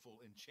powerful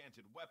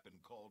enchanted weapon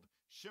called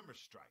Shimmer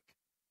Strike.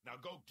 Now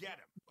go get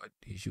him. What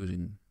he's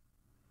using?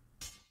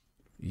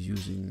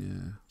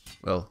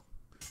 Well,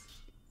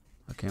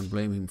 I can't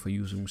blame him for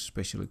using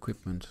special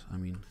equipment. I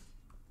mean,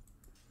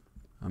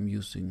 I'm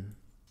using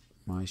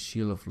my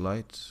shield of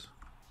light.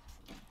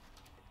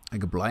 I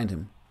could blind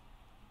him.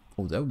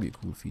 Oh, that would be a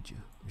cool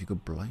feature if you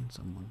could blind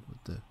someone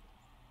with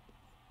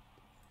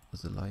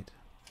the light.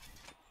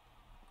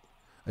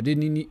 I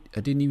didn't even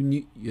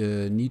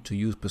need to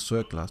use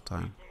Berserk last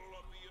time.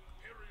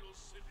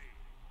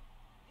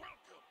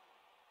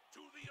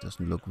 It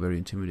doesn't look very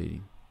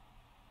intimidating.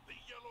 The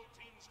yellow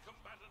team's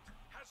combatant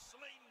has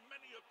slain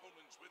many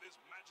opponents with his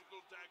magical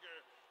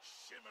dagger,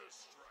 Shimmer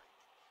Strike.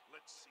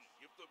 Let's see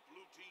if the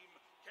blue team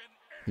can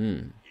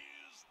end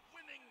his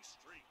winning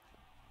streak.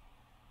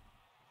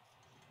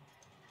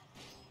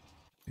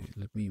 Okay,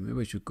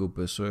 maybe I should go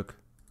Berserk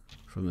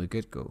from the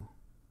get-go.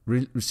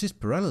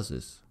 Resist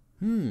paralysis.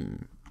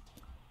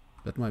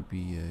 That might be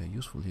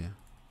useful here.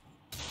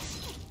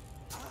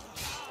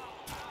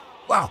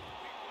 Wow!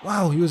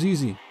 Wow, he was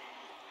easy.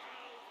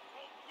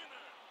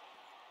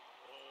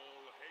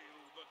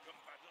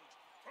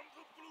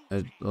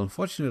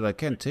 Unfortunately, I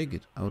can't take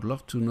it. I would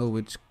love to know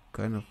which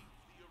kind of...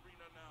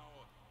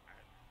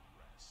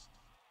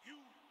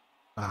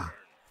 Ah,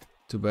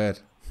 too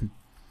bad.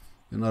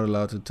 You're not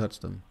allowed to touch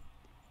them.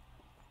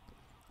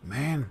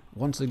 Man,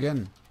 once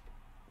again,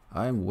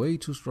 I am way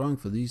too strong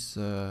for these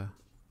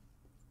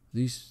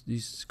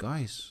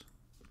guys.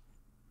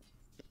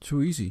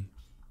 Too easy.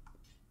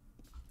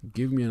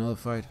 Give me another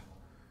fight.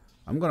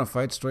 I'm gonna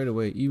fight straight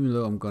away, even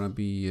though I'm gonna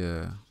be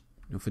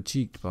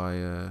fatigued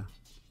by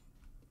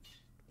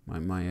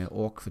my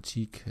orc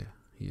fatigue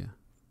here.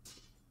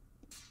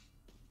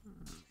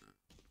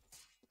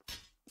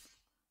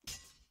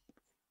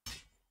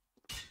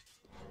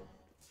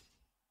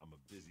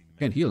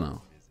 Can't heal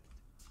now.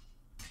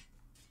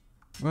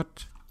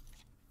 What?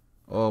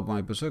 Oh,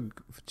 my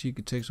berserk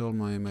fatigue takes all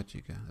my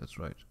magic. Yeah, that's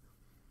right.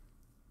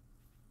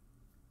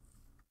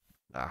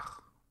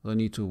 Ah, I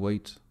need to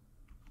wait.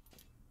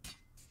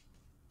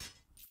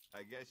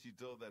 I guess you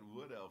told that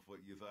wood elf what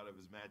you thought of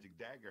his magic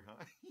dagger,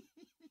 huh?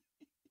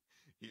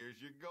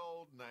 Here's your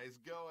gold. Nice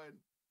going.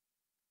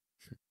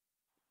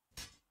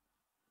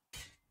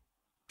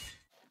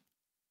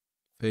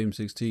 Fame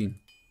 16.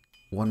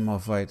 One more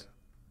fight.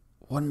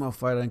 One more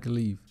fight and I can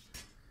leave.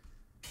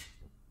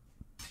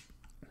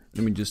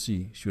 Let me just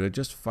see. Should I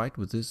just fight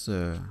with this?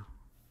 I've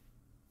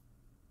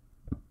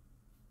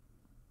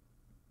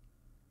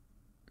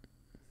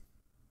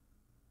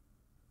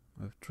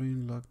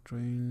trained, lock,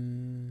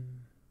 train.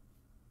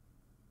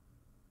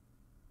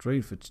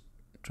 Train for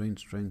train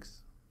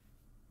strength.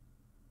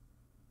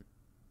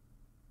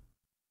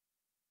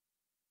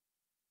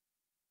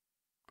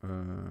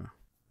 I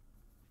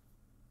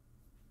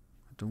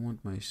don't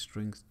want my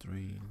strength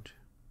drained.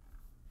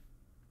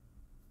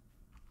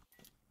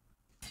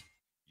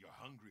 You're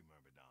hungry,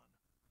 Myrmidon.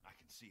 I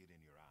can see it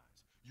in your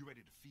eyes. You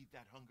ready to feed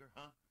that hunger,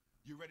 huh?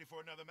 You ready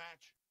for another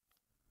match?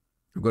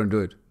 I'm gonna do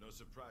it. No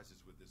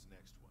surprises with this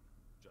next one.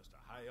 Just a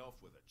high elf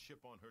with a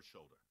chip on her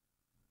shoulder.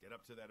 Get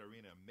up to that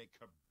arena and make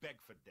her beg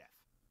for death.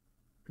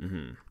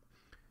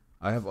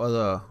 I have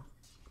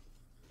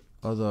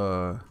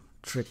other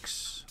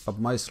tricks up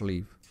my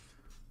sleeve.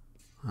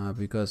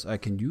 Because I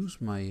can use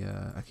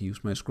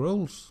my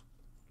scrolls.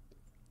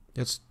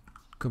 That's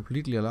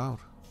completely allowed.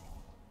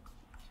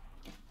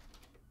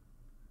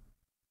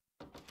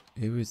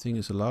 Everything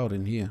is allowed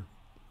in here.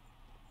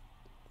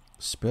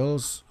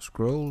 Spells,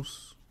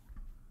 scrolls.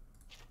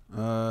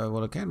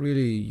 Well, I can't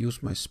really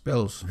use my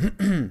spells.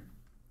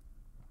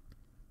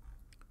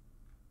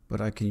 But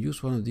I can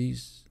use one of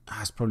these.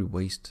 It's probably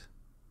waste.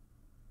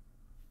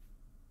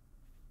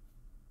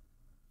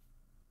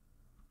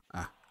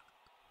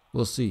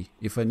 We'll see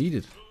if I need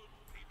it.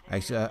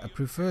 Actually,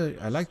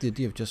 I like the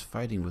idea of just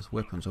fighting with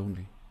weapons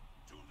only.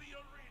 To the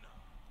arena.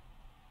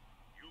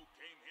 You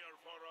came here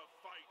for a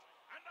fight,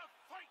 and a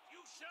fight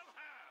you shall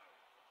have.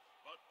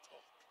 But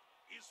talk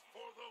is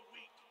for the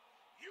weak.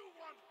 You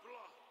want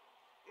blood.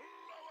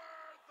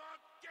 Lower the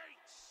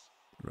gates.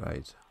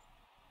 Right.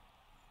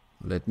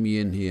 Let me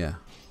in here.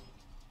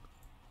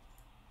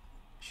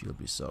 She'll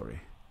be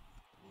sorry.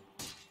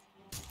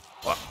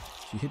 Oh,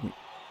 she hit me.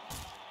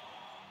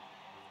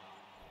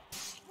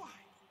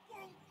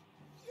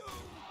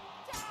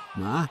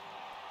 Nah.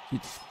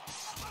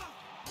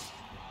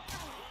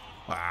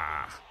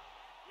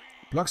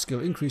 Block skill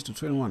increased to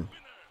 21.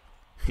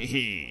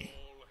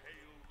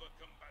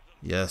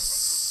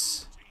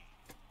 Yes.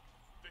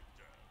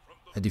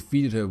 I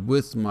defeated her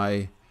with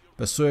my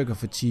Berserker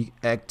Fatigue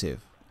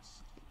active.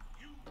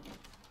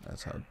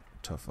 That's how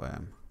tough I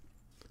am.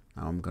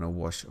 Now I'm gonna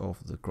wash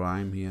off the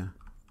grime here.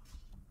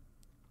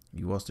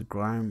 You wash the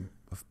grime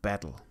of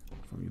battle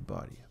from your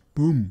body.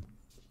 Boom.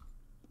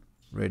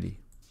 Ready.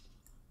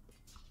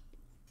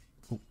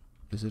 Oh,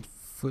 is it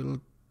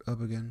filled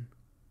up again?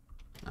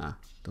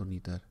 Don't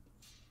need that.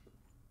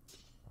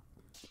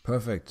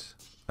 Perfect.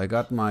 I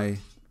got my...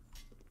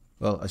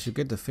 Well, I should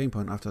get the fame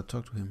point after I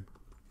talk to him.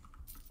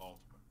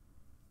 Altmer.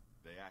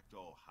 They act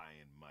all high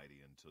and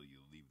mighty until you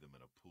leave them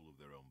in a pool of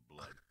their own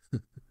blood.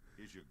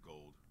 Here's your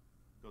gold.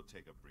 Go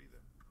take a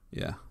breather.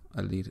 Yeah,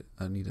 I need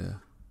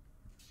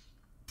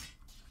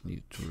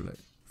to relate.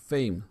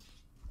 Fame.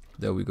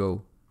 There we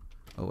go.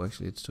 Oh,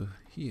 actually it's to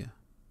here.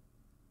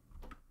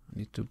 I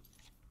need to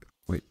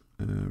wait.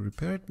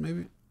 Repair it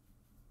maybe.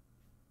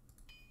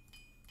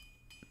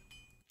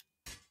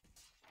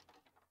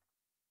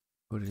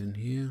 Put it in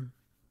here.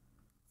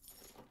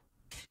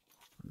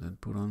 And then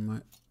put on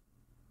my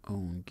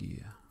own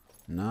gear.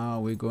 Now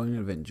we're going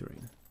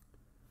adventuring.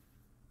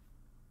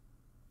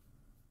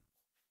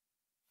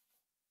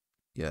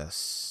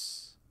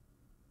 Yes.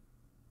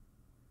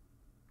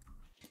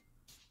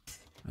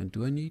 And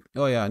do I need...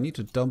 Oh yeah, I need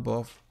to dump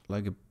off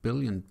like 1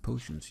 billion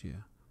potions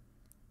here.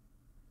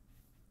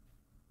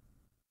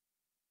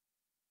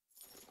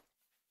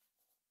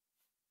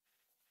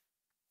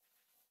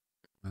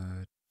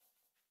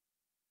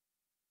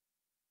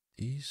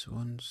 These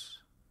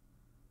ones,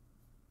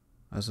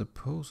 I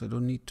suppose I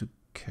don't need to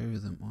carry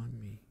them on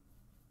me.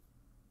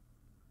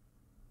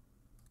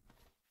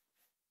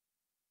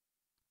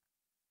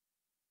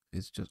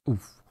 It's just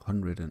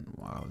 100 and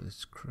wow,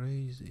 that's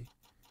crazy.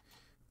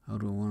 How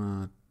do I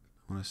wanna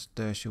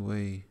stash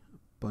away a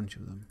bunch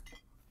of them?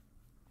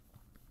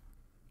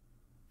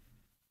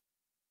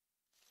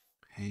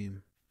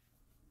 Ham.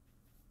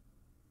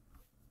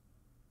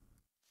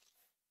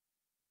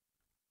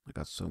 I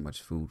got so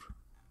much food.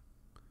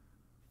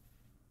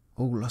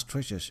 Oh, lost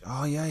treasures.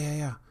 Oh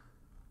yeah.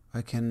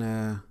 I can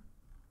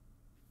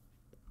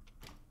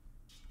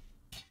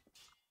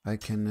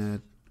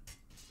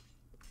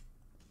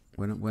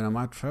when I'm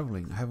out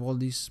traveling, I have all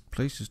these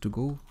places to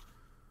go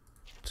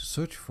to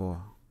search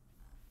for.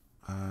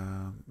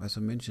 As I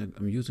mentioned,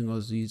 I'm using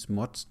all these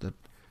mods that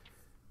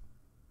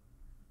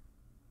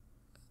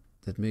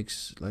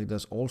makes like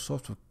there's all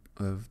sorts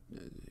of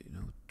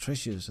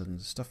treasures and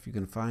stuff you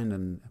can find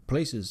and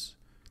places,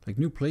 like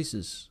new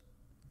places.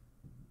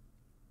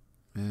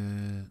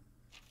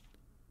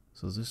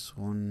 So this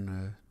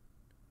one,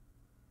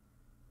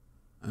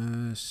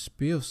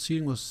 Spear of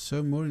Sealing was a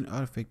ceremonial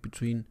artifact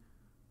between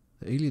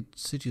the Ayleid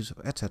cities of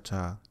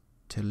Atatar,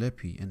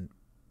 Telepi, and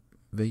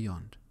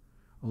Veyond.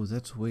 Oh,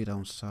 that's way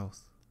down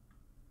south.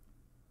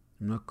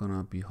 I'm not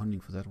gonna be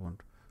hunting for that one.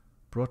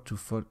 Brought to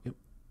Fort.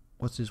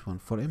 What's this one?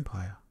 Fort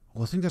Empire.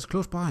 Oh, I think that's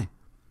close by.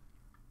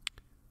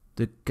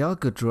 The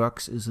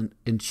Galgadrox is an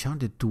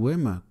enchanted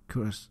Dwemer.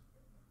 Curious.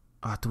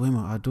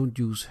 Dwemer. I don't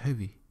use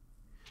heavy.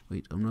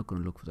 Wait, I'm not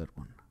gonna look for that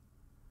one.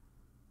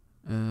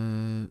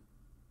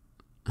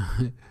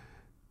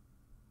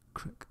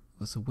 Crack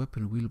was a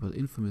weapon wielded by the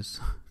infamous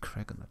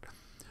Krakenot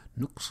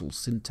Nuxel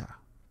Sinta.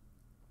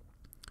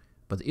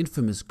 By the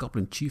infamous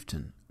goblin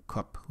chieftain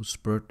Cobl, who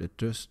spurred the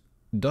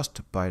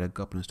dust biter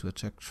goblins to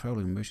attack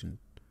traveling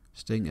merchants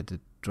staying at the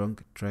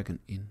Drunk Dragon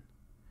Inn.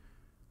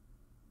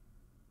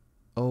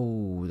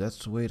 Oh,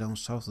 that's way down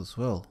south as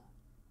well.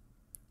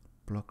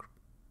 Black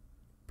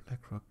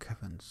Rock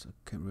Caverns. I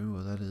can't remember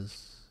what that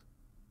is.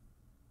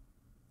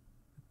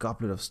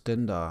 Goblet of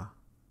Stendar.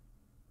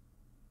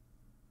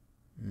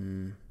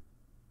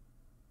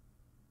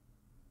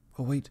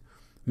 Oh wait,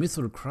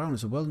 Mithril Crown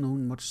is a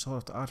well-known, much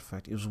sought-after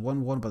artifact. It was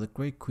one worn by the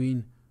great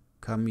queen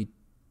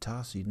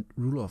Kamitasi,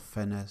 ruler of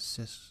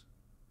Fanacesical.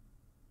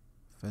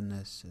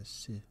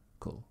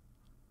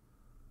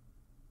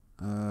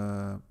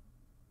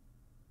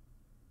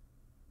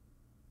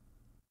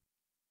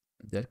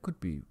 That could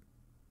be.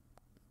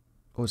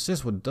 Oh, it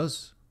says what it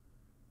does.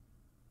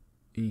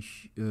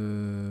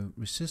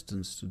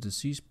 Resistance to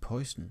disease,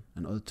 poison,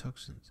 and other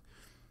toxins.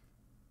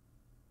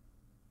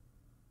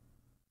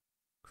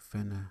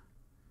 Fana.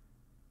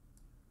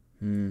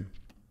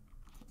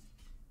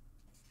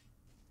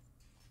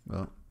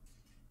 Well.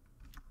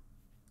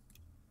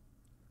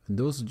 And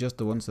those are just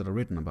the ones that are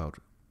written about,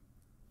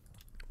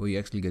 where you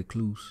actually get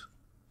clues.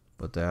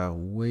 But there are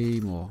way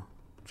more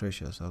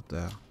treasures out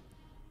there.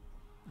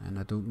 And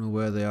I don't know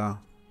where they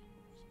are.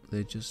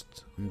 I'm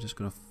just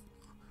gonna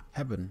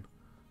happen.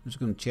 I'm just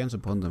gonna chance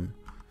upon them.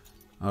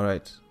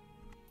 Alright.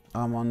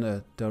 I'm on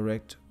the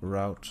direct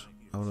route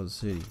out of the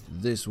city.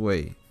 This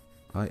way.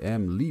 I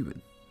am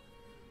leaving.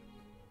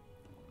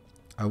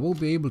 I won't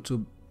be able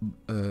to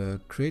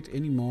create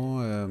any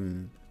more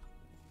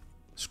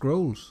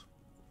scrolls.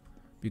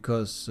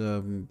 Because,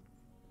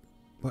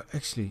 well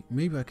actually,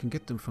 maybe I can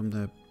get them from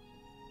the...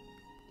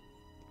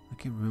 I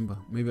can't remember.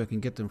 Maybe I can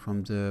get them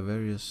from the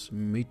various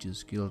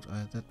Mages Guild.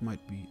 That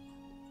might be...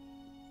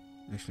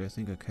 Actually, I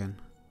think I can.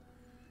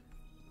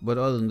 But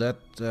other than that,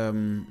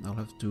 I'll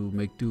have to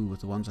make do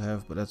with the ones I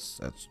have. But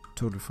that's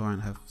totally fine.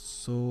 I have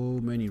so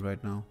many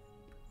right now.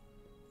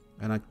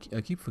 And I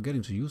keep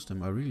forgetting to use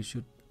them. I really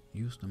should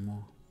use them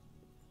more.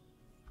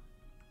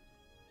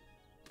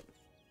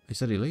 Is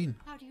that Elaine?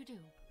 How do you do?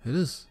 It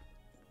is.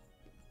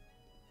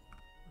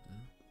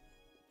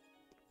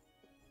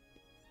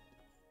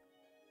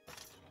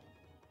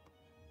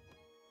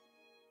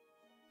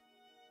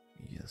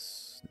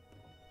 Yes.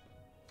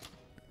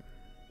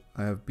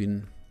 I've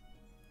been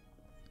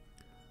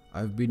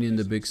in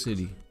the big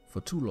city for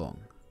too long.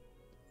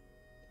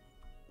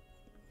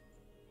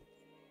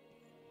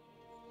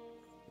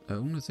 The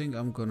only thing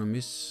I'm gonna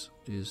miss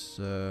is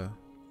the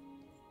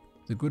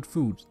good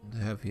food they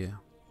have here.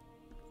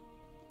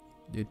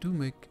 They do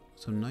make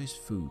some nice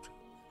food.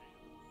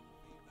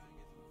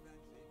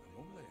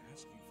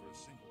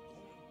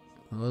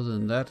 Other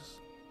than that,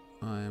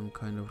 I am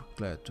kind of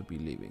glad to be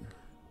leaving.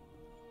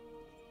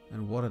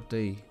 And what a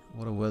day,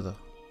 what a weather.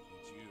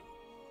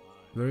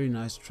 Very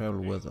nice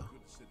travel weather.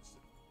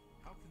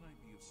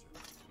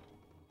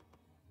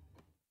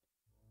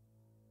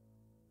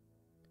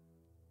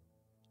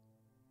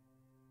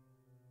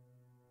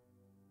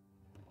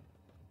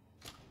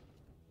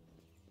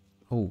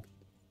 Oh,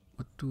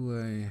 what do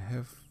I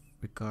have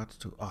regards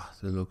to? Ah,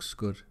 that looks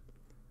good.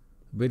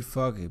 A bit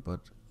foggy,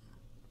 but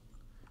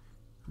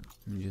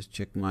let me just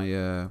check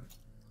my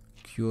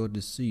cure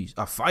disease.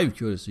 5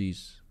 cure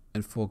disease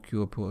and 4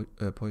 cure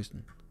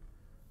poison.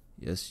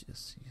 Yes.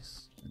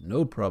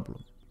 No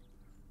problem.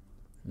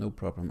 No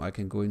problem. I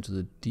can go into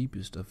the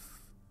deepest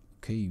of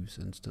caves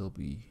and still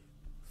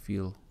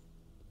feel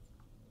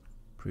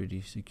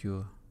pretty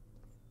secure.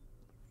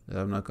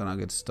 I'm not gonna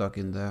get stuck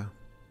in there.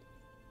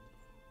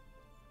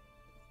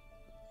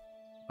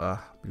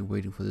 Been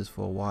waiting for this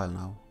for a while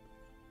now.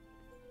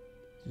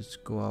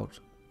 Just go out.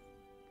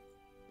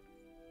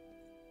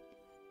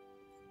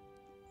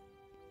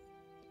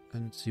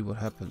 And see what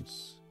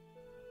happens.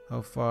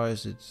 How far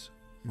is it?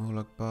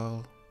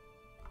 Molakbal.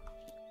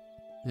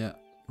 Yeah,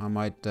 I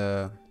might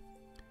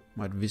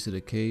visit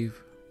a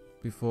cave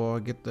before I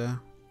get there.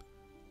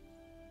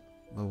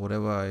 Or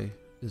whatever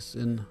is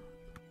in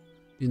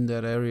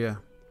that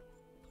area.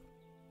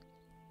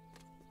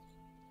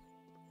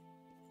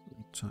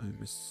 What time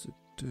is it?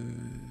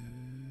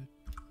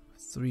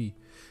 3.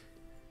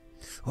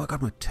 Oh, I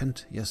got my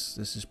tent. Yes,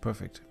 this is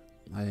perfect.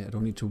 I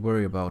don't need to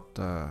worry about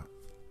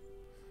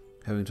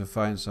having to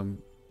find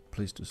some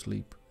place to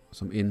sleep,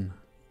 some inn.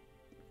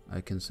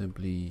 I can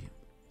simply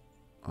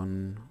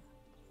unwrap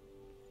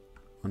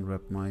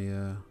my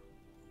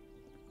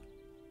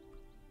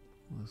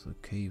there's a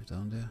cave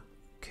down there.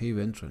 Cave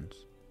entrance.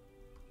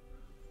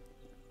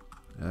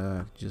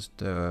 Just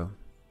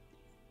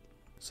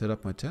set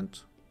up my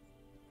tent.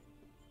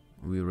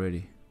 We're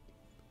ready.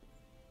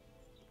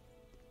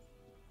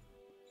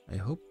 I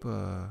hope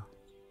I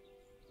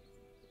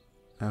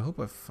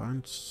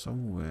find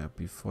somewhere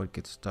before it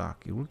gets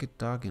dark. It will get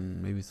dark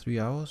in maybe 3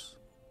 hours.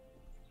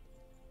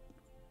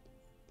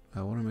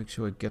 I want to make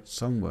sure it gets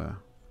somewhere.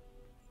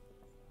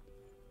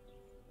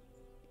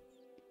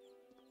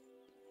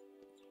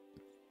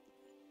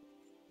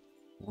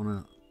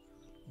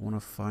 Wanna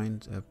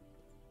find a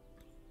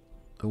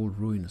old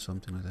ruin or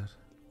something like that.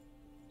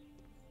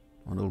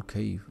 An old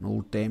cave, an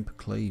old damp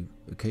cave.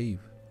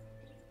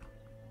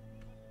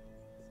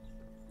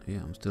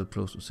 Yeah, I'm still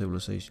close to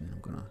civilization. I'm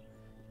gonna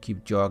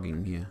keep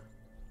jogging here.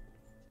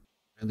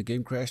 And the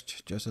game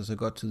crashed just as I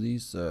got to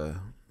these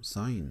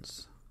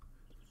signs.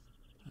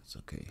 That's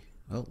okay.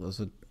 Well, there's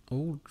an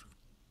old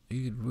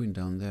ruin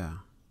down there.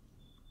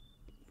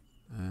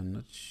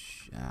 And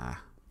I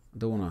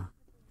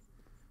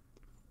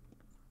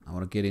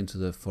wanna get into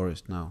the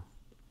forest now.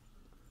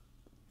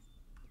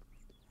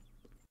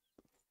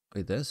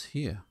 Wait, there's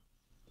here.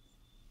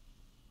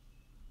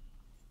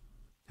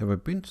 Have I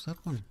been to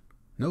that one?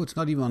 No, it's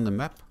not even on the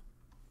map.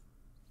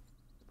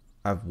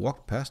 I've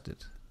walked past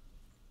it.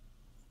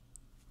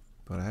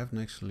 But I haven't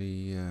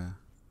actually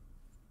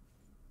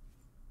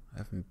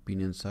haven't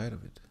been inside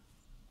of it.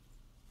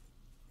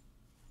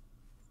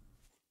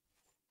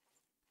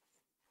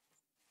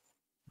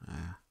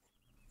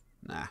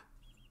 Nah.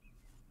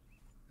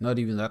 Not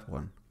even that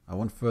one. I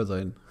want further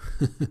in.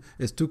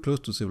 It's too close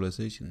to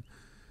civilization.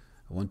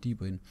 I want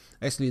deeper in.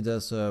 Actually,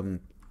 there's how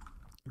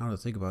to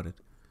think about it.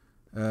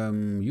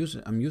 I'm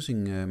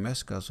using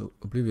Mascar's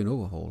Oblivion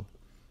overhaul,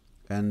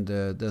 and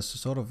there's a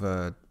sort of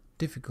a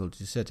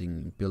difficulty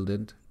setting built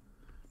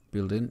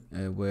in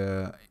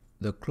where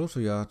the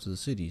closer you are to the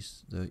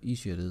cities, the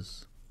easier it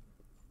is.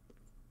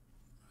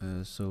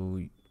 So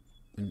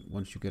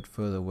once you get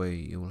further away,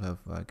 you will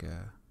have like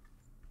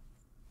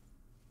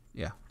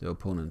the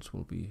opponents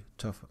will be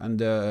tough,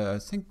 and I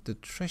think the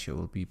treasure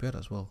will be better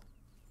as well.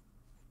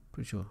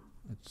 Pretty sure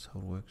that's how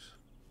it works.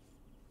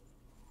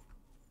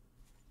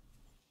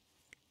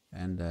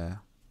 And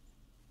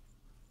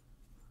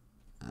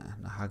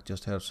Narhakh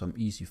just had some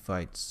easy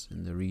fights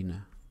in the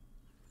arena.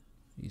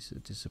 He's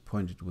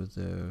disappointed with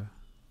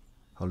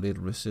how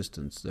little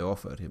resistance they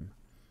offered him.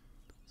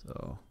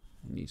 So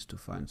he needs to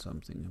find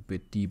something a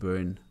bit deeper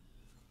in.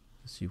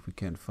 Let's see if we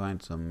can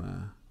find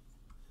some...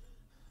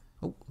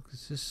 Oh,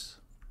 is this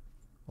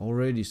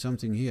already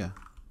something here?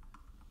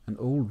 An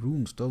old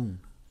rune stone.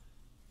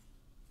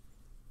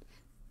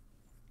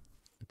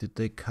 Did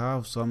they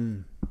carve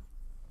some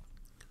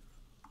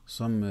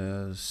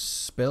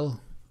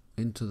spell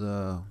into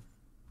the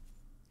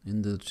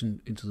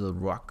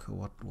rock,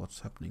 or what's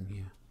happening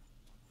here?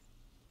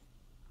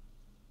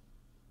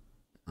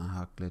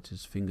 Narhakh let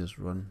his fingers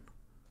run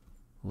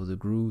over the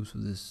grooves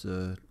of this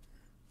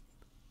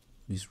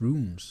these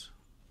runes.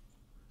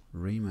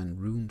 Rayman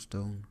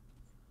runestone.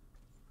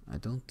 I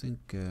don't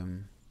think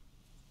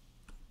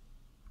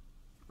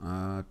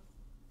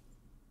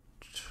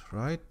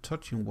tried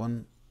touching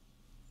one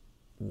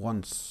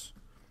once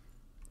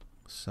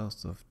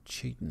south of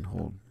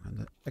Cheatenhall, and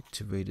that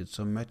activated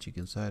some magic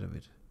inside of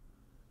it.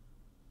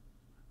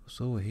 It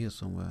was over here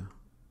somewhere,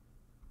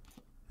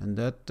 and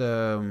that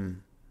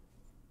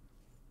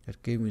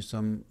gave me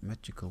some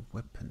magical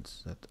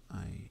weapons that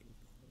I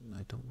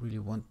don't really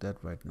want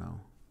that right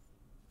now.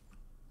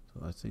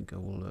 So I think I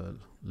will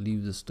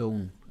leave the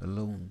stone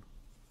alone.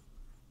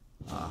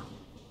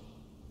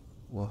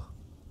 Whoa!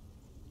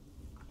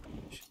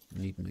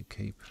 Need my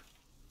cape.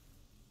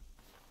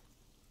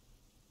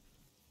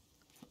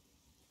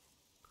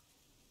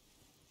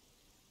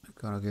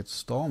 Gotta get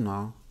storm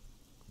now.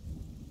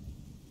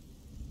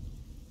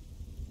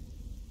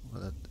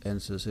 Well, that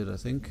answers it, I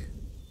think.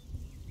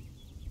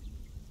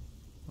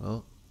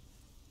 Well,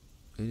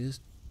 it is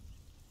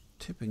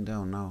tipping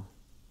down now.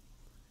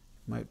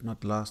 Might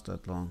not last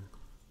that long.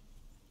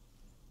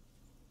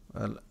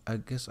 Well, I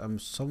guess I'm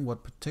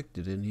somewhat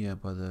protected in here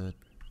by the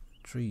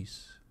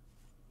trees.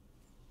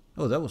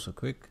 Oh, that was a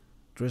quick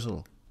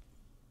drizzle.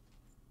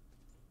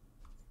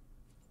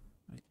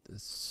 Right,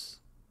 this.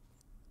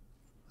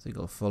 I think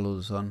I'll follow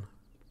the sun.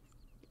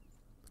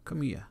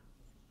 Come here.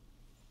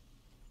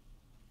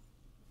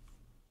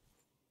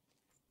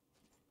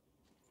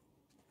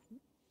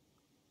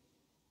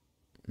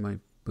 My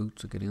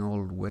boots are getting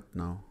all wet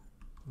now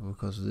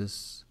because of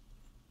this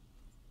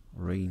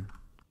rain.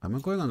 Am I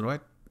going on the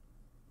right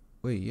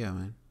way? Yeah,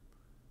 man.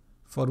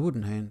 Fort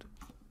Wooden Hand.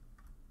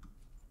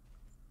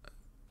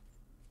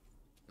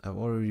 I've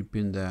already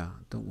been there.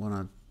 Don't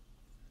wanna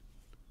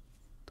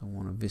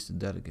visit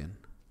that again.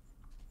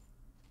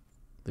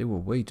 They were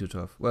way too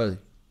tough. Well,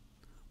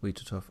 way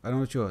too tough. I'm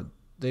not sure.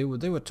 They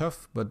were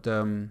tough, but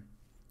they're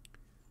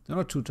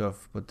not too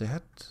tough. But they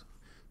had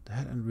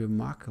a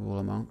remarkable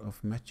amount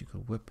of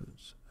magical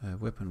weapons,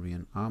 weaponry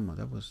and armor.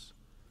 That was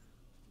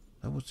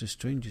the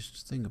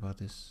strangest thing about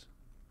this,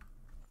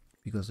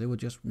 because they were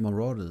just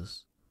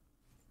marauders.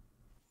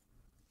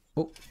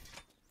 Oh.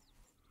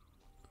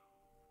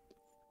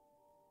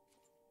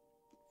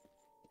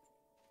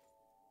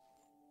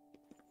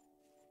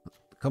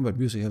 Combat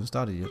music haven't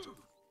started yet.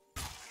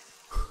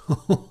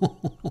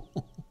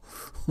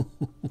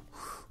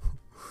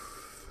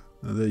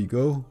 There you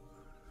go.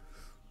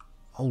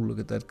 Oh, look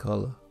at that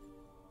color.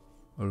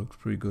 Oh, looks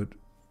pretty good.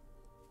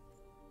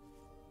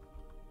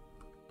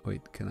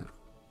 Wait, can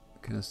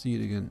I see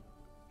it again?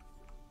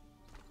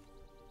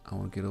 I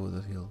want to get over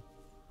that hill.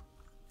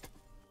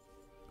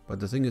 But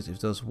the thing is, if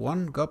there's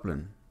one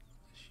goblin,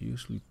 it's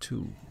usually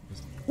two.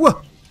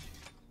 Whoa!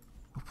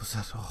 What was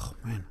that? Oh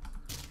man.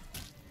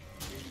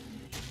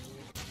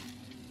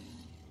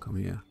 Come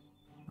here.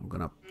 I'm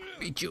gonna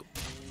beat you.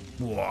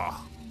 Whoa.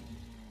 I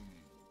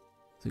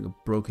think I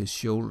broke his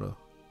shoulder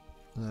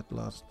with that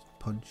last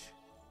punch.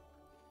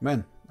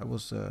 Man, that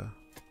was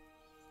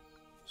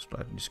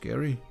slightly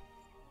scary.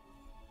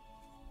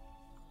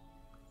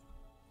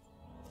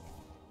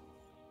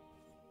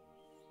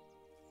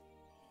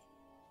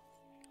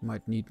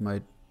 Might need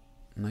my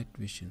night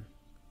vision.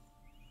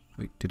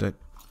 Wait, I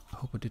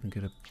hope I didn't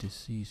get a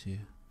disease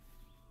here.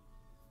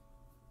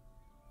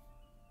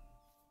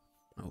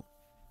 No.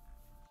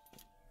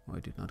 I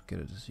did not get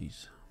a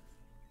disease.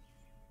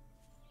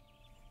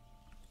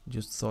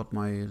 Just thought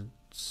my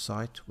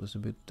sight was a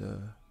bit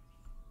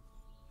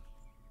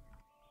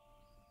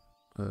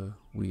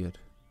weird.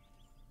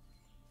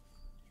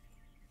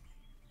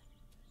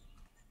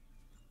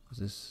 Is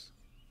this?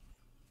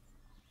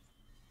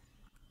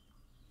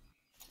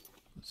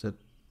 Is that?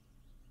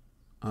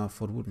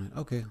 Fort Wooden.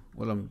 Okay,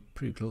 well I'm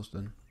pretty close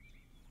then.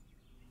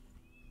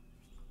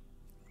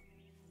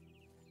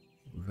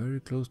 Very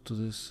close to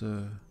this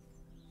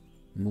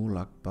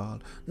Molak Bal.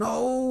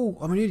 No,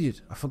 I'm an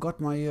idiot. I forgot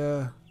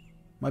my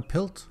my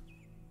pelt.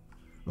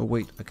 Oh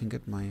wait, I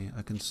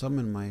can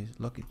summon my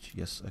luggage.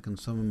 Yes, I can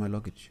summon my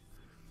luggage.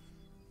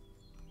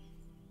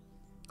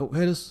 Oh,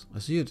 here it is. I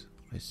see it.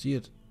 I see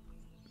it.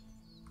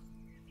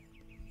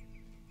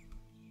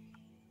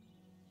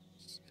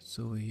 It's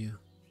over here.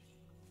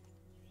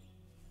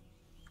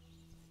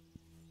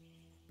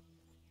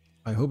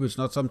 I hope it's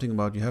not something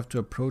about you have to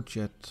approach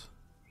at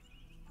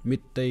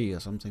midday or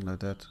something like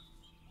that.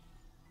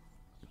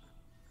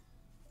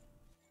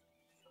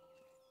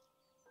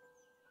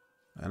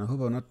 And I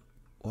hope I'm not...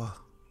 Oh,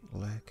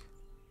 lag.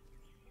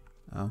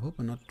 I hope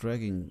I'm not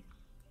dragging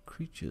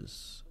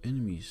creatures,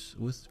 enemies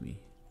with me.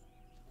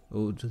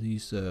 Oh, to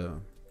these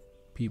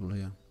people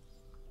here.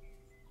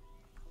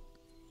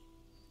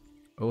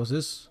 Oh, what's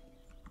this?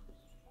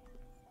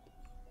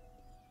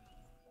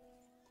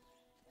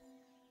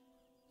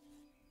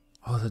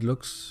 Oh, that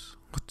looks...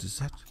 What is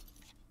that?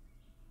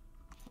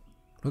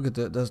 Look at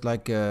that. There's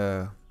like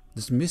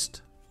this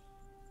mist.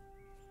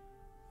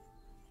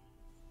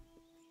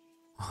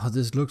 Oh,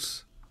 this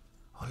looks...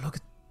 Oh, look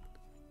at...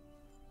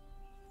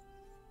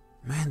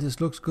 Man, this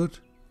looks good.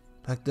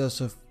 Like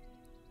there's a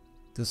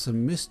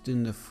mist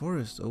in the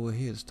forest over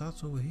here. It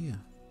starts over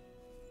here.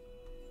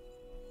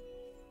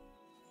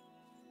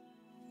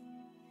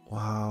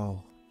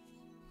 Wow.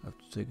 I have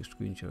to take a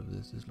screenshot of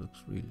this. This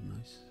looks really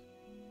nice.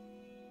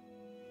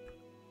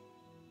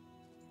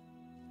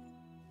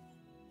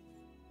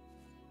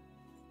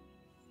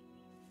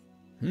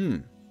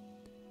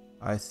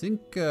 I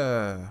think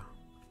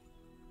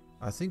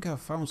I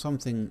found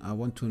something I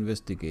want to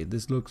investigate.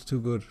 This looks too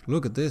good.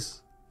 Look at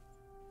this.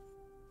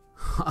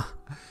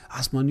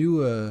 That's my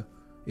new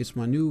it's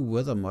my new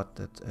weather mod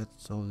that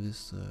adds all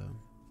this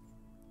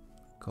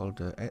called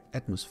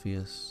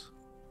atmospheres.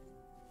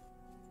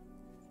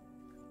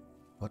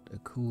 What a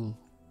cool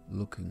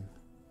looking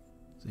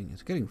thing.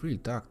 It's getting really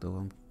dark though.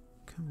 I'm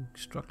kind of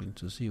struggling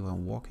to see where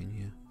I'm walking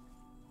here.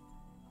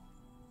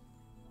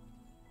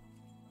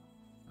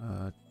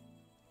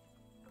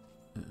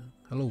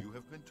 Hello. You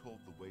have been told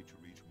the way to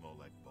reach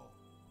Molak Bal.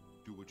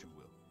 Do what you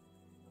will.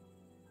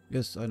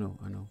 Yes, I know.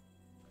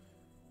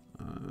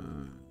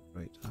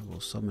 Right, I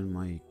will summon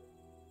my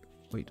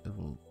Wait,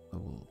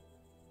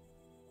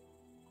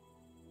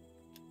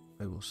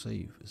 I will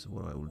save, is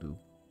what I will do.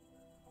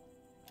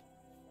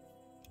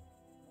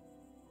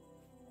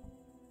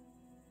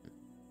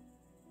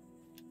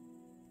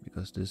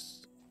 Because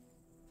this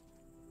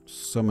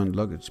summon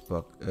luggage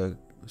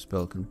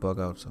spell can bug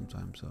out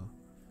sometimes, so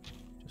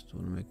just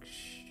want to make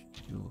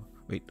sure.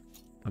 Wait,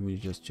 let me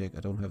just check. I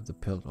don't have the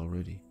pelt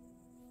already.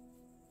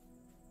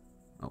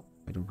 Oh,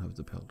 I don't have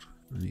the pelt.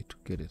 I need to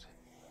get it.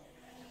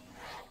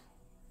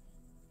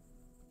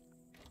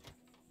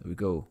 There we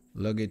go.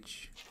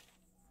 Luggage.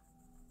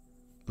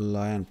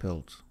 Lion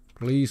pelt.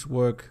 Please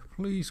work.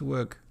 Please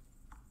work.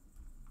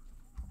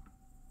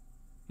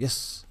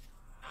 Yes.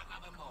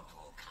 Another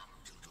mortal come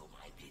to do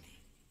my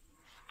bidding.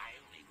 I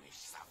only wish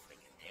suffering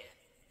and death.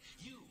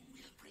 You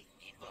will bring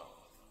me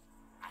both.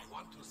 I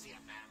want to see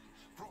a man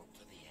brought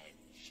to the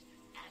edge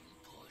and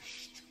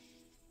pushed.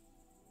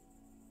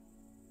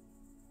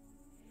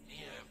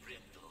 Near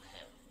Brindle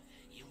Hell,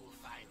 you will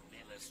find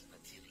Melus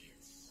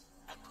Matilius,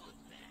 a good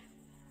man,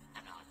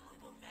 an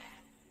honorable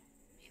man.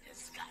 He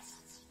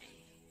disgusts me.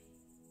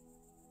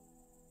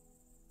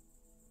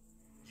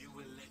 You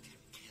will let him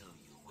kill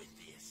you with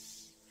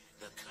this,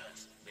 the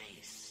cursed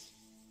mace.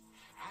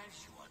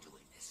 As you are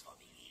doing this for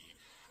me,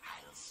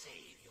 I'll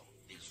save your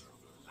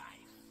miserable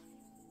life.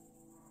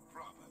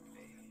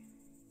 Probably.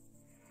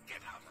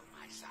 Get out of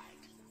my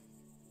sight.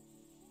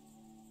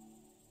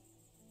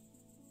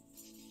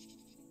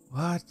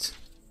 What?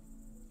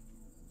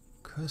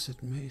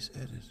 Cursed maze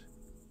added.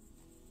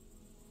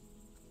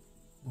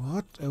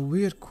 What a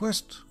weird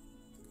quest.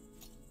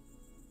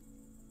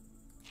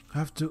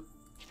 Have to.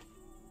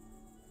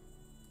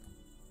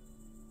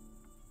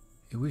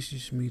 He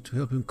wishes me to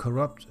help him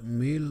corrupt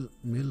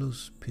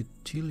Melus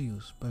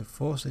Petilius by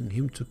forcing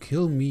him to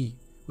kill me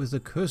with the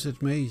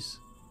cursed maze.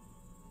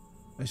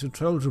 I should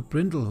travel to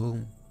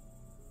Brindleholm.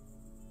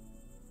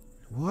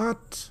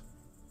 What?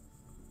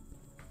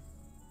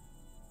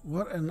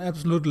 What an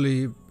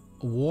absolutely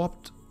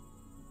warped.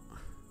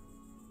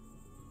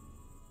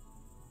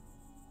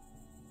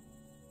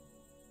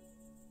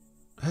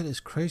 That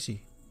is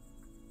crazy.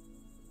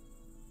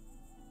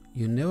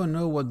 You never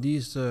know what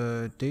these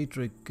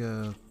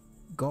Daedric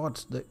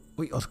gods.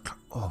 Wait,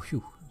 oh,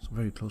 phew, it's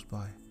very close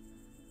by.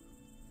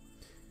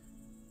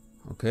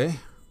 Okay.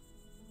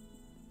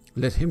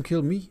 Let him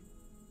kill me.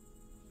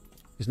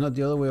 It's not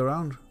the other way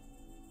around.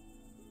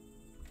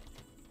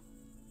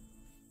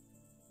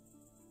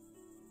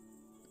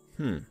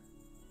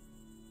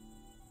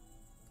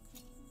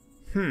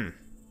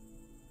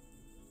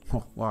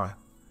 Oh, wow.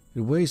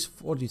 It weighs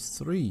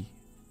 43.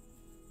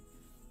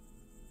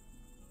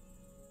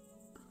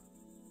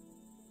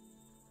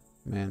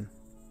 Man.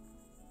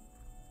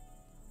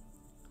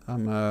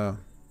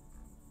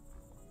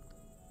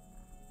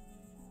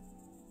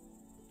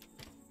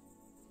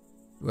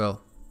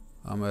 Well,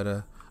 I'm at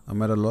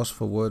a loss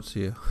for words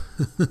here.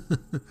 Let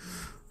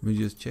me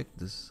just check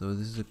this. So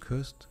this is a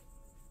cursed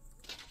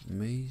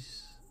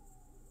maze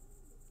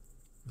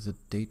with a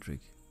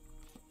Daedric.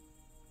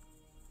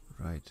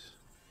 Right.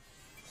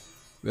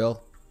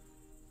 Well,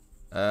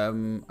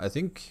 I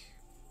think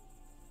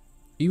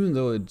even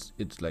though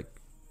it's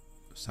like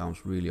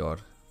sounds really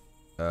odd,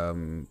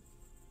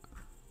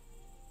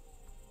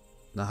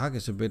 Narhakh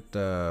is a bit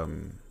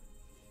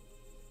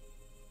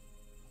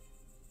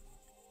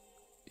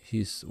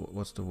he's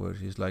what's the word?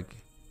 He's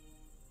like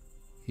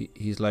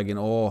he's like in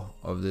awe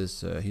of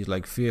this. He's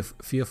like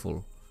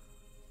fearful,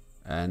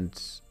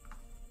 and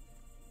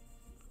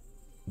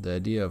the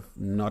idea of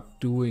not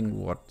doing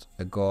what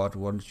a god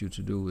wants you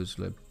to do is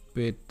a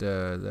bit.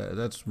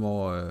 That's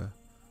more.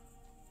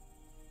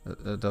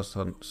 That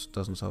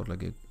doesn't sound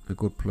like a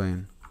good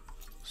plan.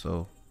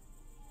 So.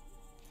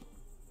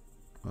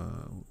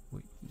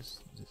 Wait,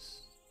 this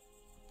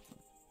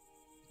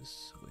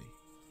way.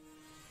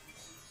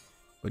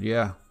 But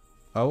yeah,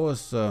 I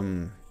was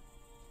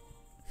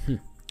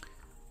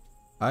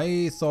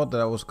I thought that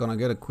I was gonna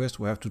get a quest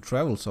where I have to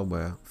travel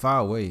somewhere far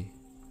away,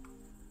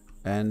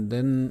 and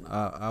then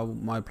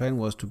my plan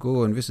was to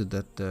go and visit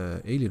that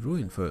Ayleid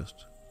ruin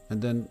first,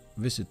 and then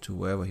visit to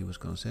wherever he was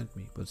gonna send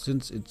me. But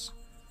since it's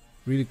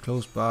really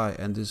close by,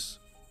 and this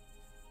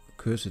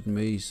cursed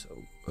maze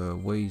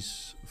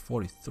weighs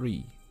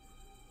 43.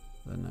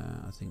 Then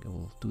I think I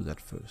will do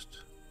that first.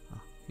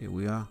 Here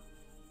we are.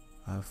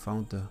 I have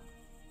found the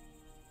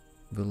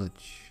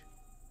village.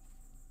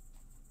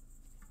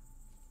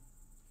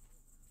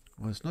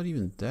 Well, it's not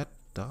even that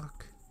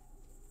dark.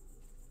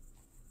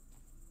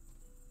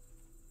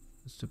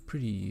 It's a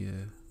pretty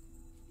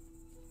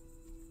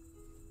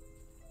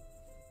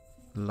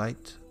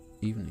light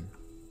evening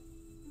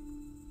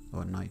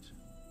or night.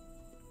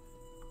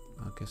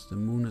 I guess the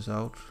moon is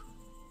out.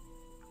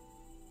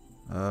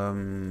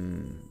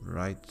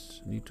 Right,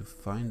 need to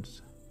find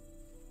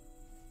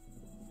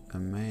a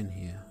man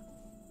here.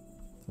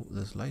 Oh,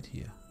 there's light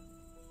here.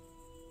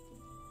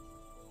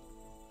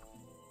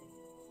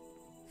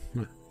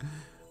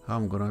 How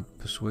I'm gonna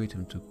persuade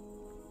him to.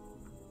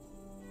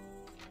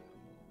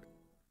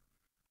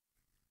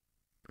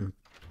 I'm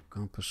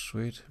gonna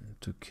persuade him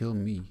to kill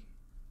me.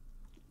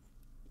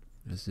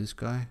 Is this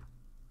guy?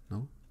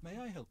 No? May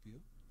I help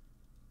you?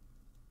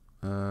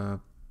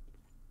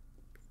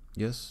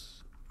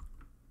 Yes.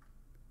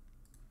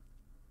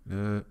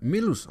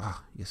 Milus!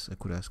 Ah, yes, I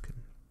could ask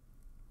him.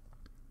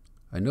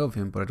 I know of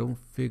him, but I don't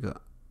figure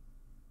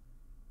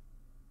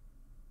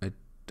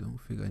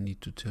I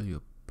need to tell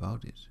you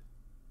about it.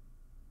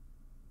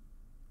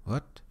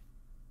 What?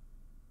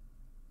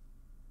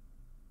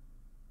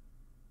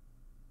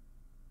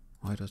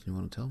 Why doesn't he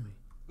want to tell me?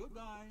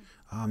 Goodbye.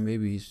 Ah,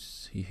 maybe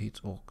he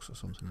hates orcs or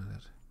something like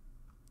that.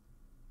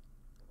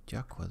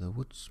 Jaqua the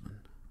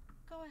Woodsman.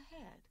 Go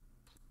ahead.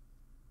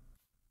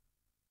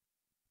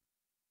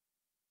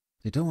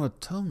 They don't want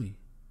to tell me.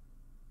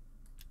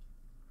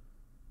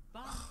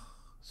 Bye.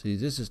 See,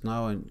 this is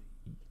now, and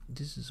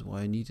this is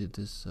why I needed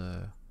this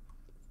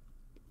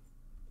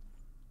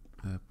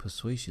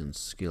persuasion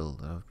skill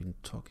that I've been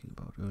talking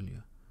about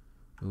earlier.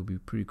 It would be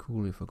pretty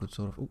cool if I could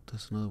sort of... Oh,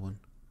 there's another one.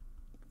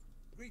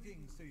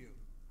 Greetings to you.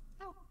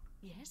 Oh,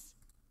 yes.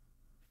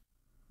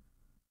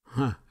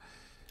 Huh.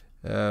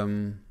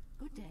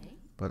 Good day.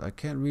 But I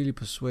can't really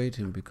persuade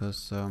him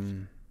because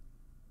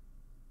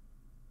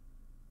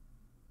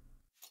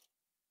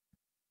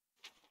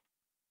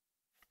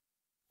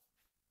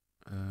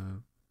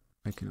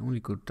I can only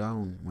go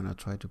down when I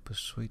try to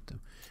persuade them.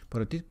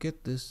 But I did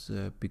get this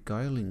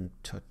beguiling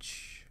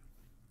touch.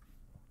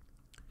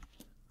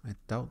 I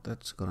doubt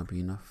that's gonna be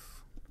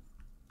enough.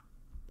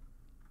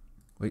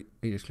 Wait,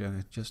 actually I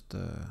can just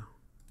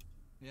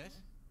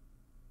Yes?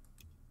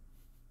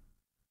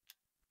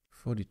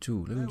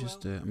 42. Let me Very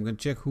just well. I'm gonna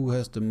check who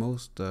has the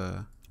most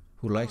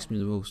who likes me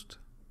the most.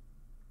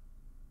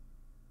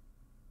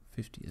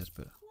 50, that's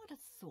better. What a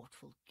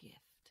thoughtful gift.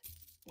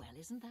 Well,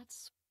 isn't that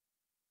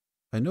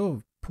I know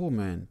a poor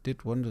man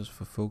did wonders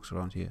for folks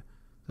around here.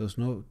 There was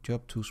no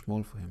job too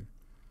small for him.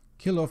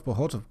 Killed off by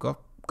hordes of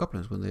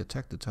goblins when they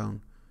attacked the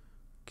town.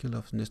 Killed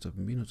off the nest of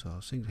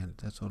Minotaur single-handed.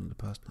 That's all in the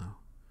past now.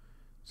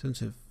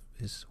 Since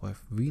his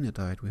wife Rena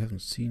died, we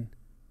haven't seen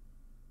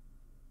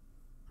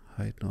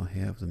hide nor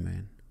hair of the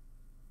man.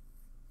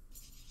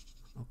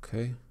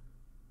 Okay.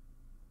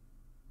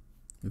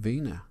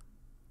 Vena.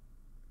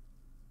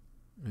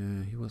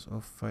 He was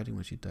off fighting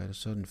when she died. A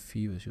sudden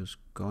fever. She was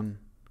gone.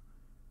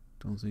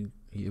 Don't think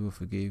he ever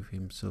forgave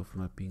himself for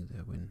not being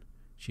there when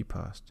she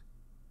passed.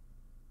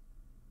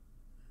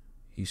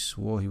 He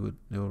swore he would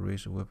never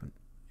raise a weapon.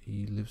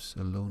 He lives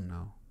alone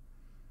now.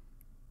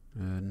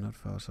 Not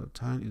far outside of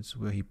town. It's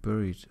where he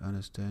buried. I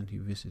understand he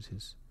visited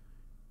his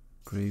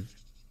grave.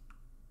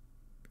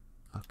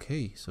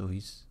 Okay, so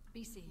he's...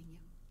 be seeing you?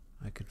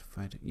 I can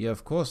find it. Yeah,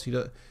 of course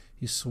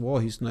he swore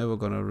he's never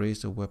gonna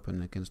raise a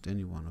weapon against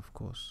anyone, of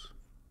course.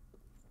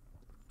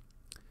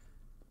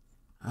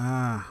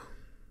 Ah.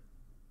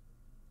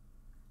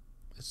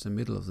 It's the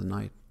middle of the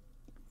night.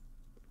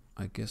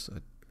 I guess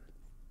what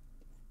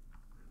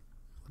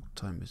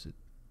time is it?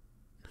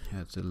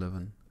 Yeah, it's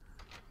 11.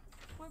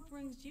 What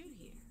brings you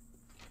here?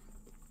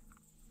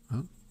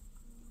 Huh?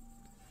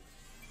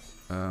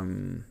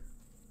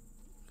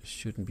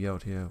 Shouldn't be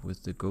out here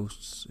with the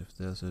ghosts if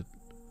there's a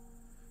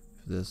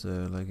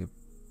like a...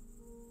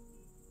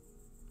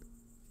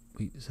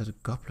 Wait, is that a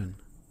goblin?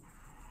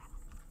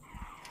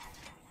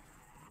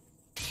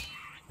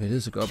 It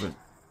is a goblin.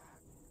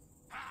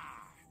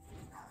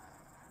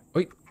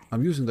 Wait,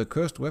 I'm using the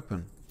cursed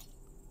weapon.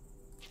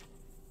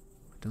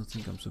 I don't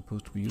think I'm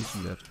supposed to be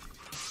using that.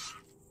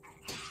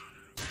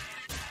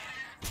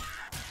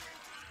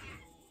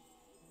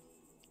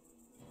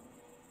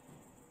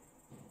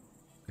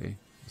 Okay,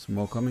 there's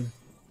more coming.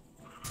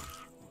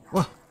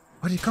 What?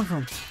 Where did he come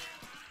from?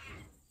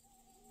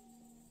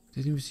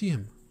 Didn't even see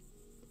him.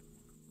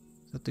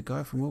 Is that the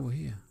guy from over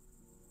here?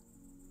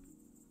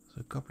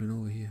 There's a goblin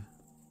over here.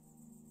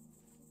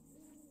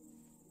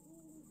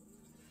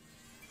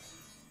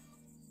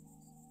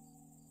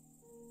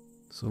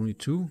 It's only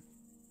 2.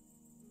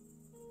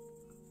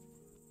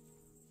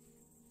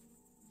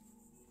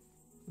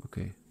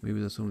 Okay,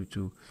 maybe that's only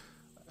 2.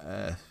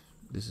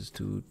 This is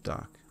too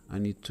dark. I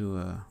need to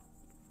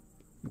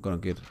I'm gonna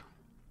get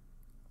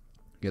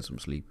some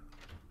sleep.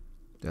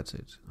 That's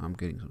it. I'm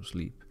getting some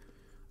sleep.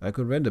 I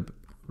could rent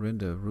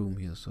a room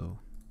here, so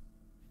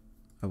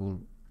I will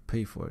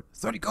pay for it.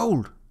 30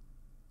 gold.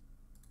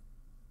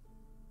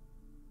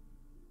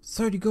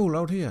 30 gold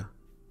out here.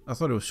 I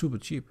thought it was super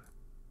cheap.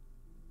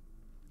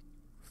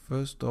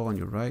 First door on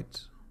your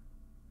right.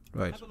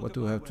 Right, what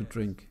do I have to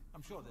drink?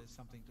 I'm sure there's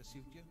something to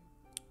suit you.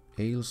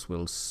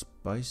 Ayleswell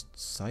spiced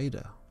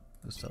cider.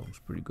 That sounds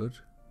pretty good.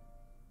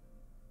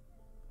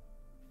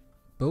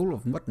 Bowl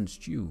of mutton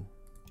stew.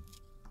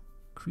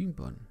 Cream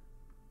bun.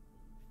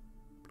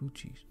 Blue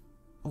cheese.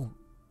 Oh,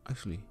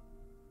 actually,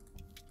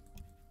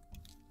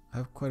 I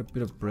have quite a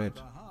bit of bread.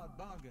 A hard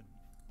bargain.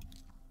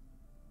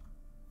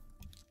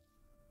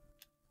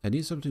 I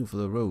need something for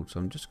the road, so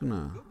I'm just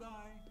gonna Goodbye.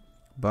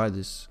 buy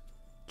this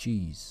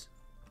cheese.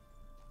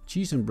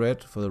 Cheese and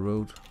bread for the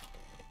road.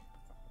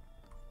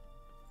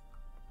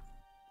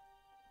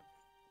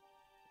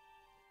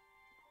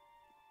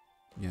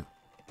 Yeah.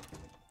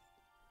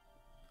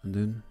 And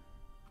then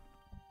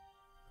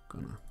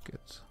gonna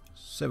Get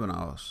 7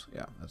 hours.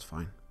 Yeah, that's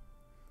fine.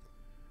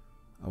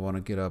 I want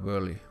to get up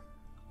early.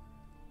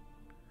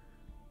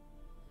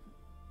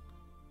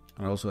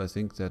 And also I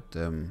think that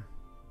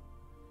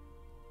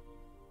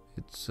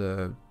it's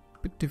a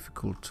bit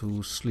difficult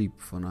to sleep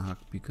for Narhakh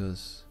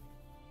because...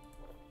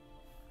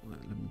 Well,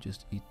 let me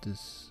just eat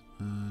this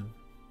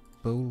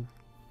bowl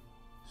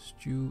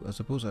stew. I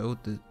suppose I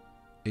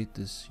ate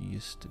this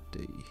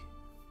yesterday.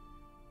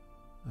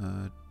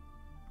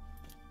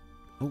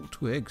 Oh,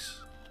 2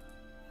 eggs.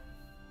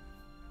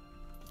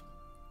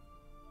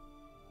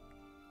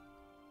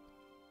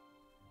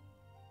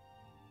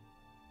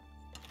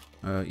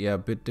 Yeah, a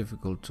bit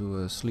difficult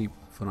to sleep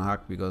for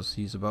Narhakh because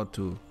he's about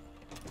to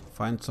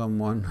find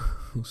someone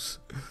who's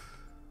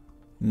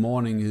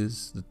mourning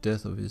the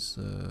death of his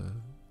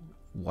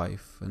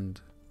wife,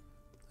 and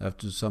I have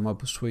to somehow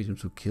persuade him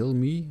to kill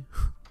me.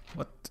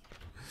 What?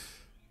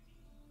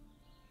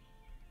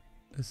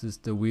 This is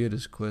the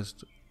weirdest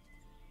quest.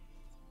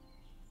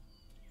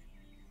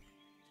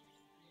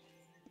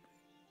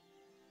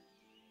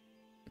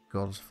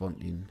 God's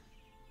Fountain.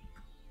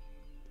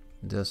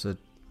 There's a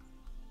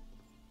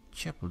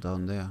chapel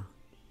down there.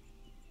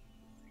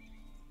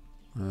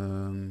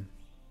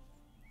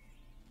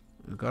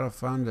 I gotta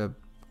find a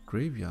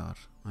graveyard.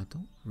 I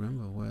don't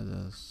remember where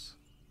there's...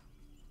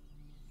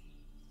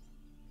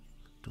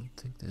 I don't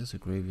think there's a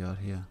graveyard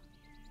here.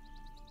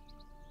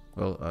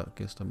 Well, I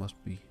guess there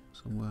must be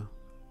somewhere.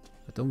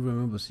 I don't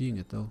remember seeing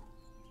it though.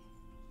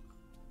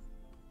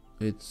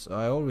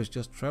 I always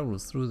just travel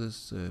through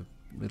this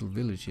little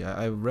village here.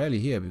 I rarely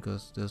here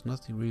because there's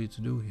nothing really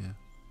to do here.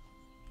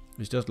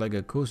 It's just like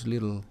a cozy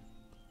little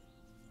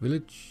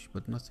village,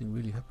 but nothing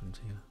really happens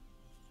here.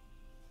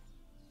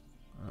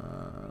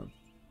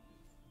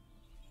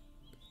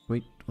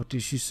 Wait, what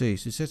did she say?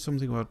 She said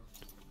something about...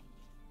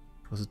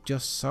 Was it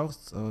just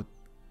south or...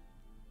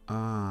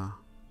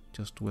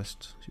 just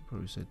west. She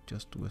probably said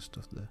just west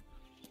of the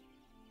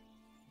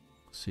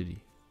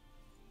city.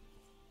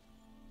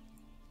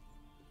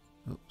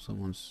 Oh,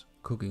 someone's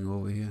cooking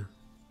over here.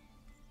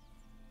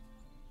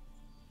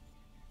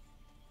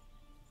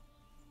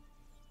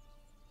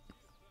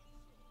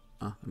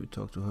 Let me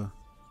talk to her.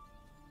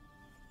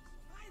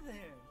 Hi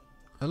there.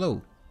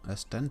 Hello,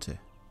 Astante.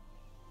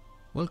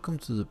 Welcome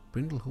to the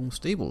Brindleholm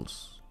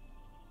stables.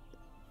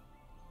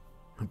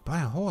 And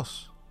buy a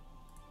horse.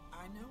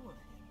 I know of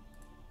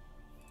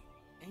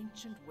him.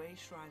 Ancient way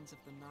shrines of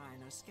the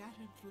Nine are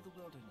scattered through the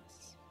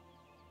wilderness.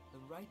 The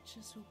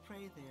righteous who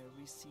pray there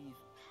receive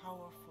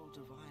powerful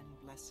divine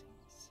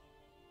blessings.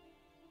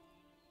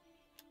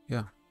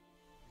 Yeah.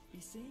 Be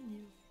seeing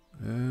you.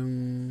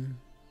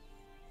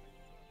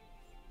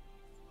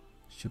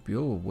 Should be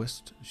over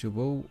west. Should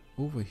go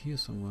over here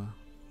somewhere.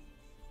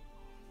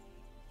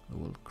 I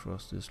will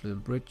cross this little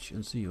bridge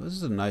and see. This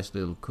is a nice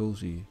little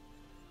cozy.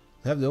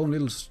 They have their own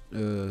little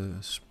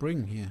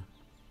spring here.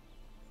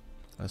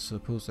 I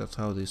suppose that's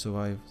how they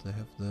survive. They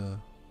have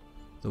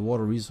the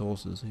water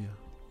resources here.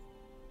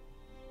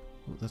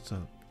 Oh, that's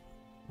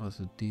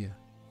a deer.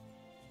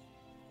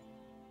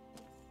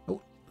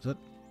 Oh, is that?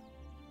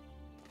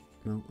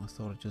 No, I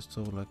thought I just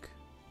saw like.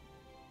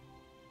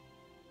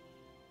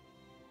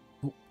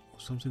 Oh,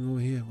 something over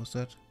here. What's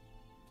that?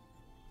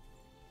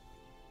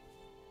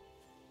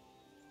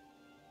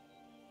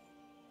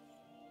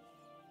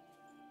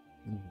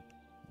 Ooh,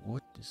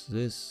 what is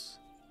this?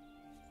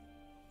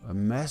 A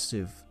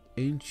massive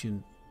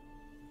ancient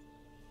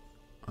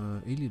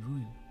Ayleid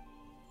ruin.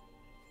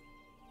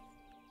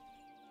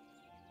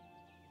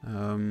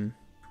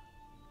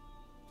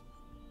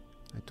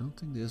 I don't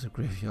think there's a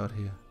graveyard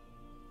here.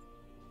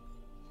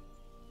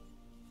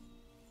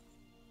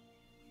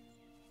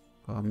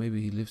 Or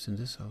maybe he lives in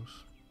this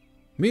house.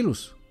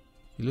 Milus!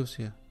 He lives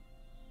here.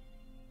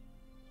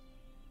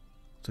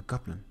 It's a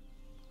goblin.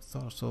 I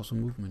thought I saw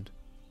some movement.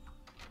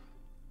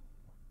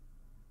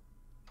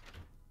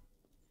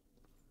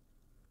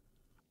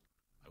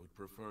 I would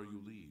prefer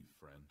you leave,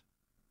 friend.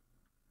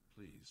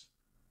 Please.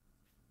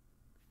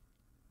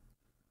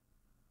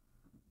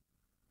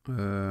 I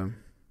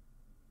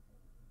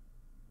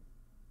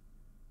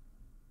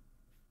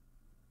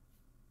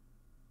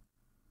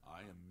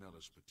am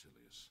Mellus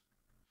Petilius.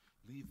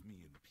 Leave me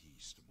in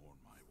peace to mourn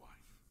my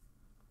wife,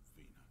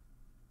 Vina.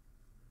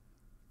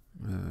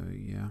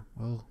 Yeah,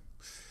 well...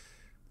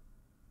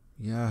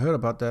 Yeah, I heard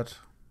about that.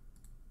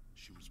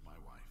 She was my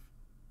wife,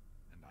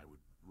 and I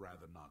would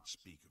rather not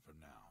speak of her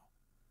now.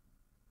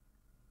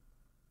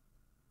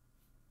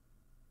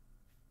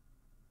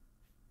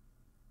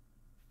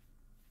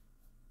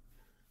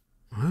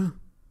 Huh?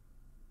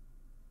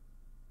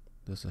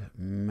 There's a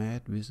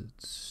mad wizard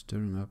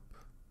stirring up.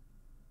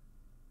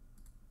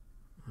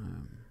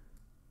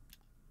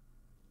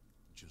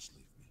 Just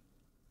leave me,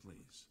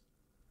 please.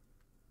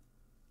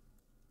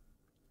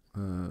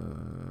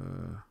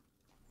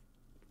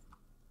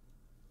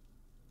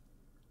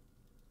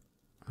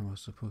 I was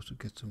supposed to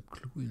get some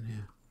clue in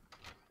here.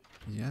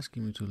 He's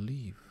asking me to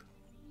leave.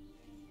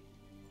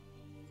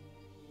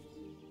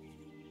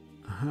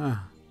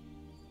 Aha.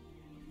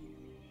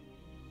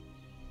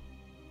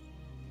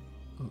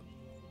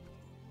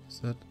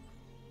 that?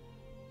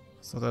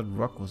 I thought that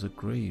rock was a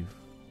grave.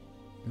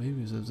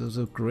 Maybe there's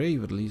a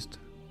grave at least.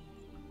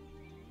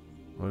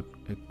 Or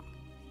a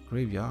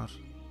graveyard.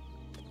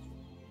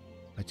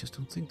 I just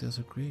don't think there's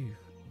a grave.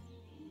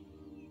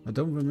 I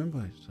don't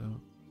remember it, so...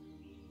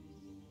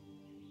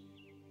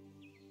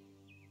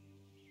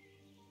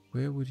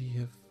 Where would he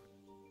have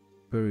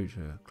buried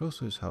her? Close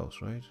to his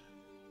house, right?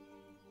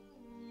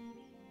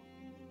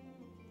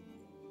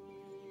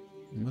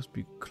 It must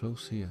be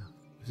close here.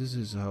 This is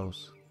his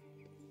house.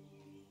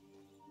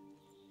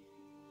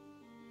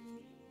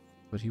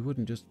 But he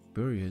wouldn't just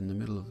bury her in the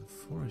middle of the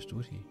forest,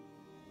 would he?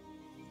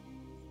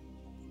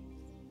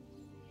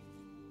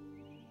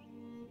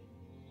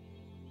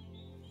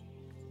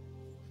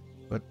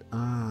 But,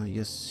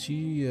 yes,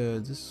 she,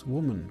 this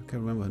woman, I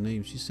can't remember her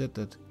name, she said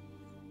that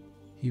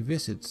he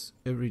visits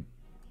every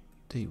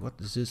day. What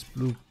is this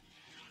blue?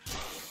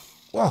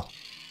 Whoa!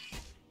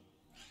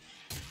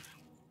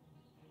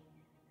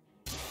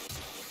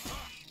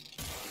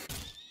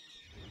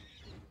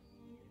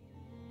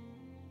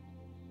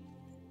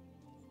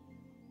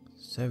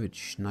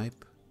 Savage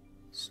snipe.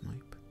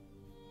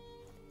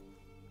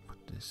 What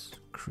is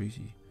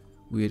crazy?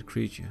 Weird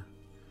creature.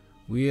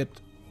 Weird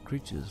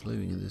creatures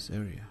living in this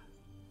area.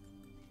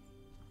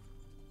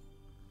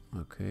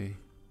 Okay.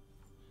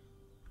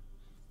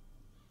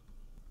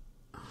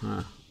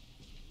 Huh.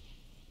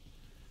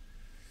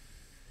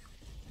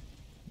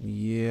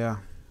 Yeah.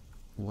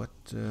 What?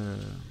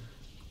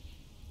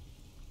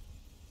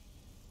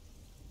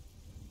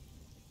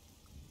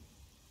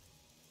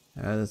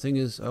 The thing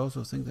is, I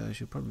also think that I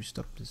should probably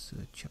stop this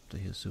chapter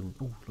here soon.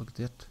 Oh, look at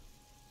that.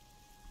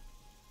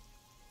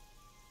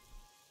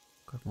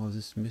 Got more of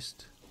this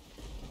mist.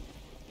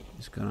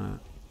 It's gonna...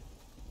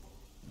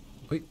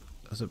 Wait,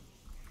 there's a...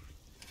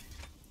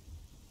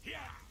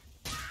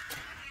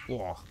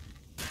 Whoa.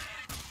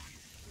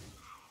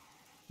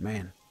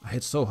 Man, I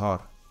hit so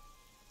hard.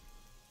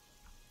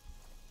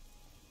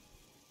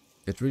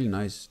 It's really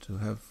nice to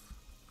have...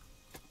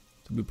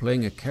 to be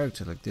playing a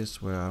character like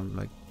this where I'm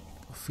like...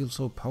 I feel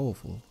so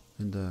powerful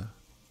in the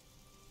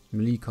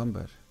melee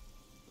combat.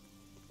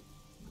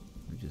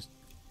 Let me just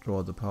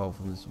draw the power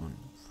from this one.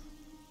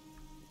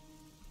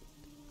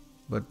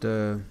 But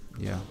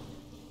yeah.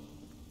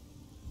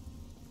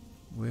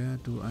 Where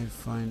do I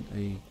find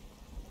a...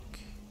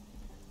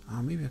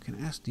 maybe I can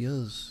ask the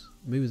others.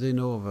 Maybe they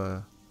know of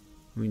a...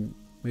 I mean,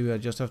 maybe I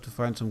just have to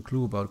find some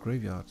clue about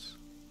graveyards.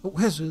 Oh,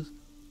 here's it.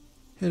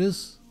 Here it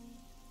is.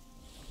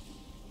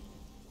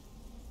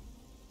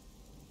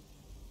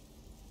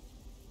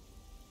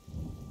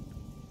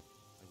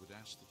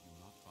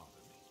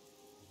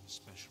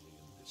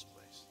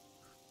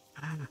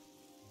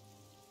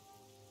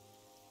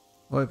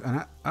 Well, can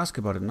I ask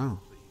about it now?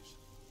 Please,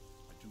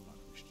 I do not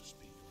wish to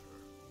speak of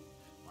her.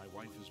 My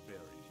wife is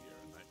buried here,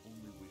 and I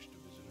only wish to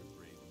visit her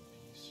grave in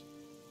peace.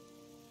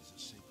 It is a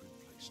sacred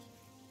place to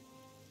me.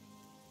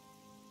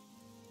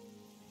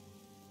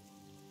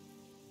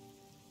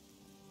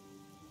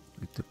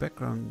 Like the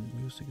background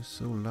music is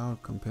so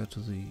loud compared to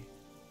the...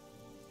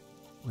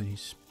 when he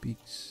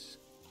speaks.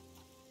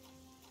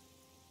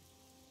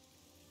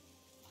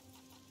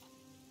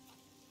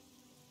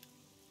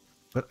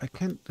 But I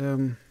can't...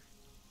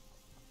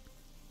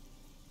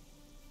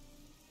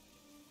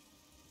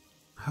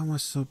 How am I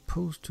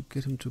supposed to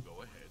get him to...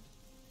 Go ahead.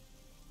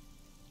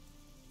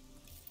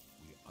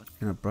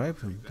 Can I bribe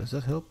him? Does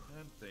that help?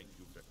 And thank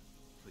you very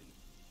please.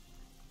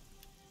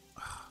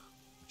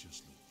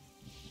 Just leave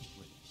me,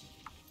 please.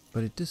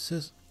 But it just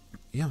says...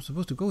 Yeah, I'm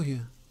supposed to go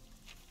here.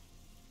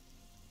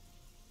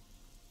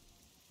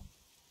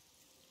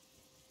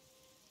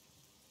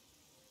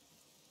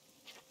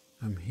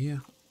 I'm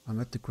here. I'm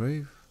at the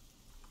grave.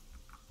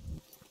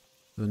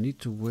 Do I need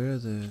to wear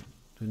the...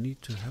 do I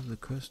need to have the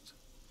crest?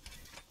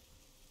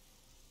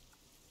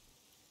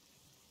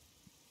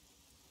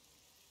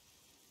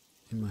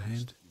 In my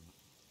hand.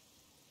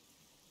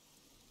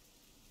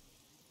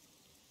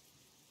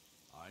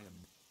 I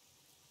am...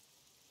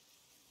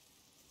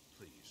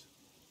 Please.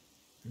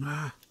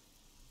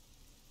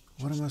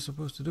 What am I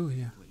supposed to do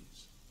here?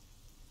 Please.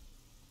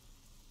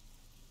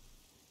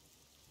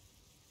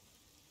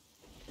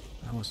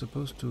 I was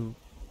supposed to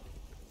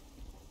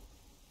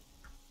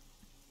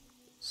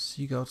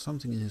seek out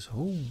something in his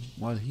home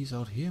while he's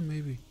out here,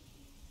 maybe.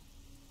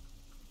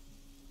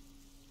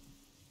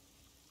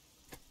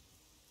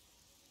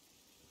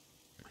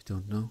 I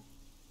don't know.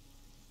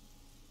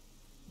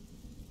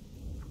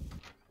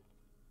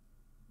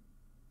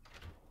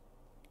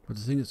 But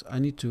the thing is, I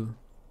need to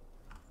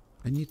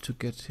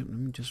get him. Let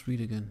me just read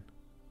again.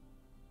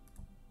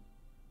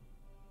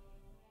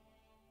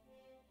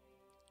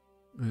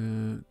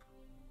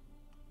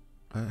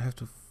 I have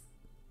to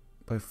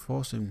by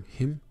forcing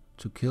him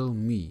to kill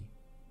me.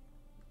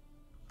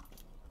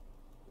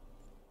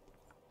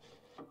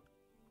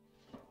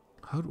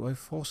 How do I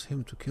force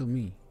him to kill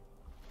me?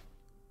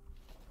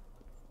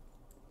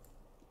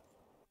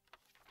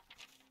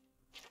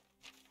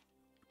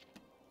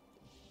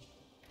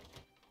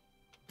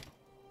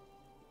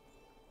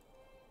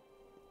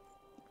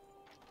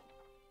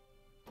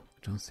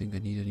 I don't think I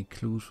need any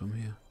clues from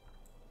here.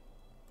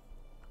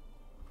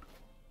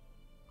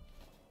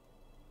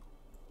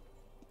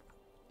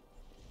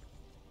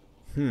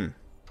 I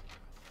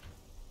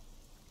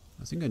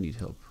think I need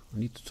help. I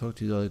need to talk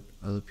to the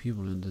other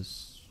people in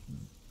this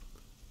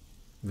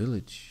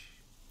village.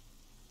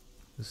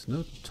 There's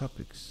no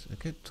topics. I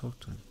can't talk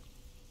to him.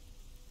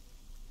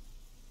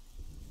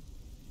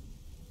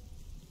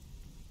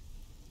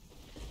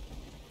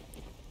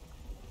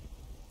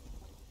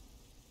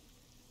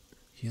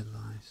 Here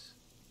lies.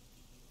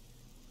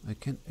 I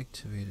can't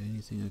activate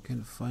anything. I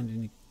can't find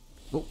any.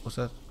 Oh, what's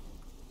that?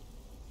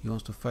 He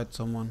wants to fight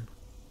someone.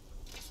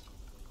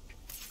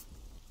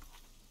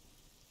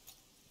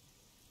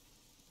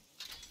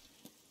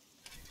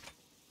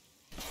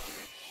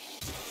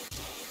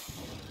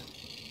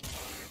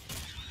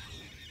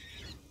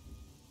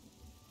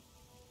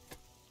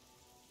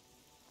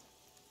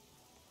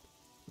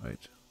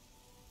 Right.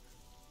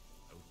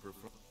 I would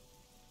prefer.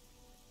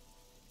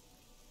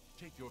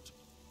 Take your time.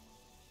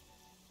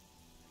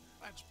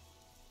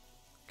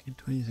 Can't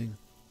do anything.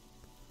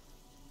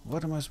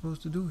 What am I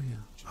supposed to do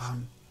here?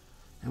 Am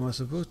I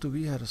supposed to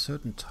be at a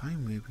certain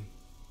time, maybe?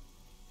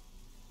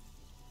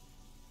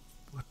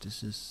 What is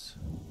this?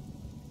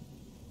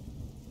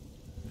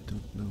 I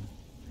don't know.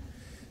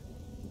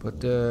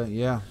 But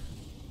yeah,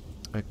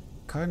 I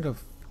kind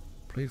of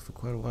played for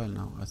quite a while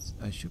now.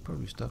 I should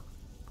probably stop.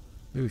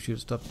 Maybe I should have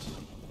stopped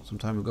some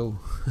time ago.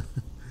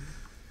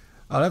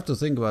 I'll have to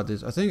think about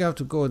this. I think I have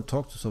to go and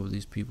talk to some of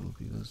these people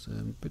because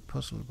I'm a bit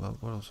puzzled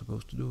about what I'm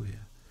supposed to do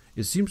here.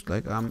 It seems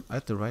like I'm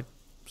at the right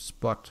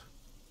spot.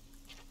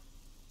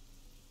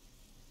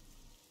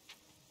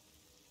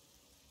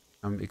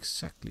 I'm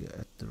exactly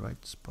at the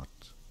right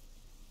spot.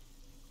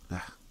 I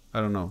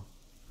don't know.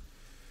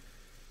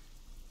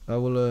 I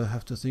will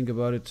have to think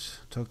about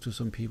it, talk to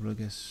some people, I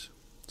guess.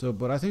 So,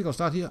 but I think I'll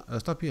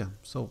stop here.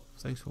 So,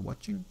 thanks for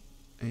watching,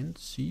 and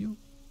see you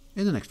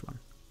in the next one.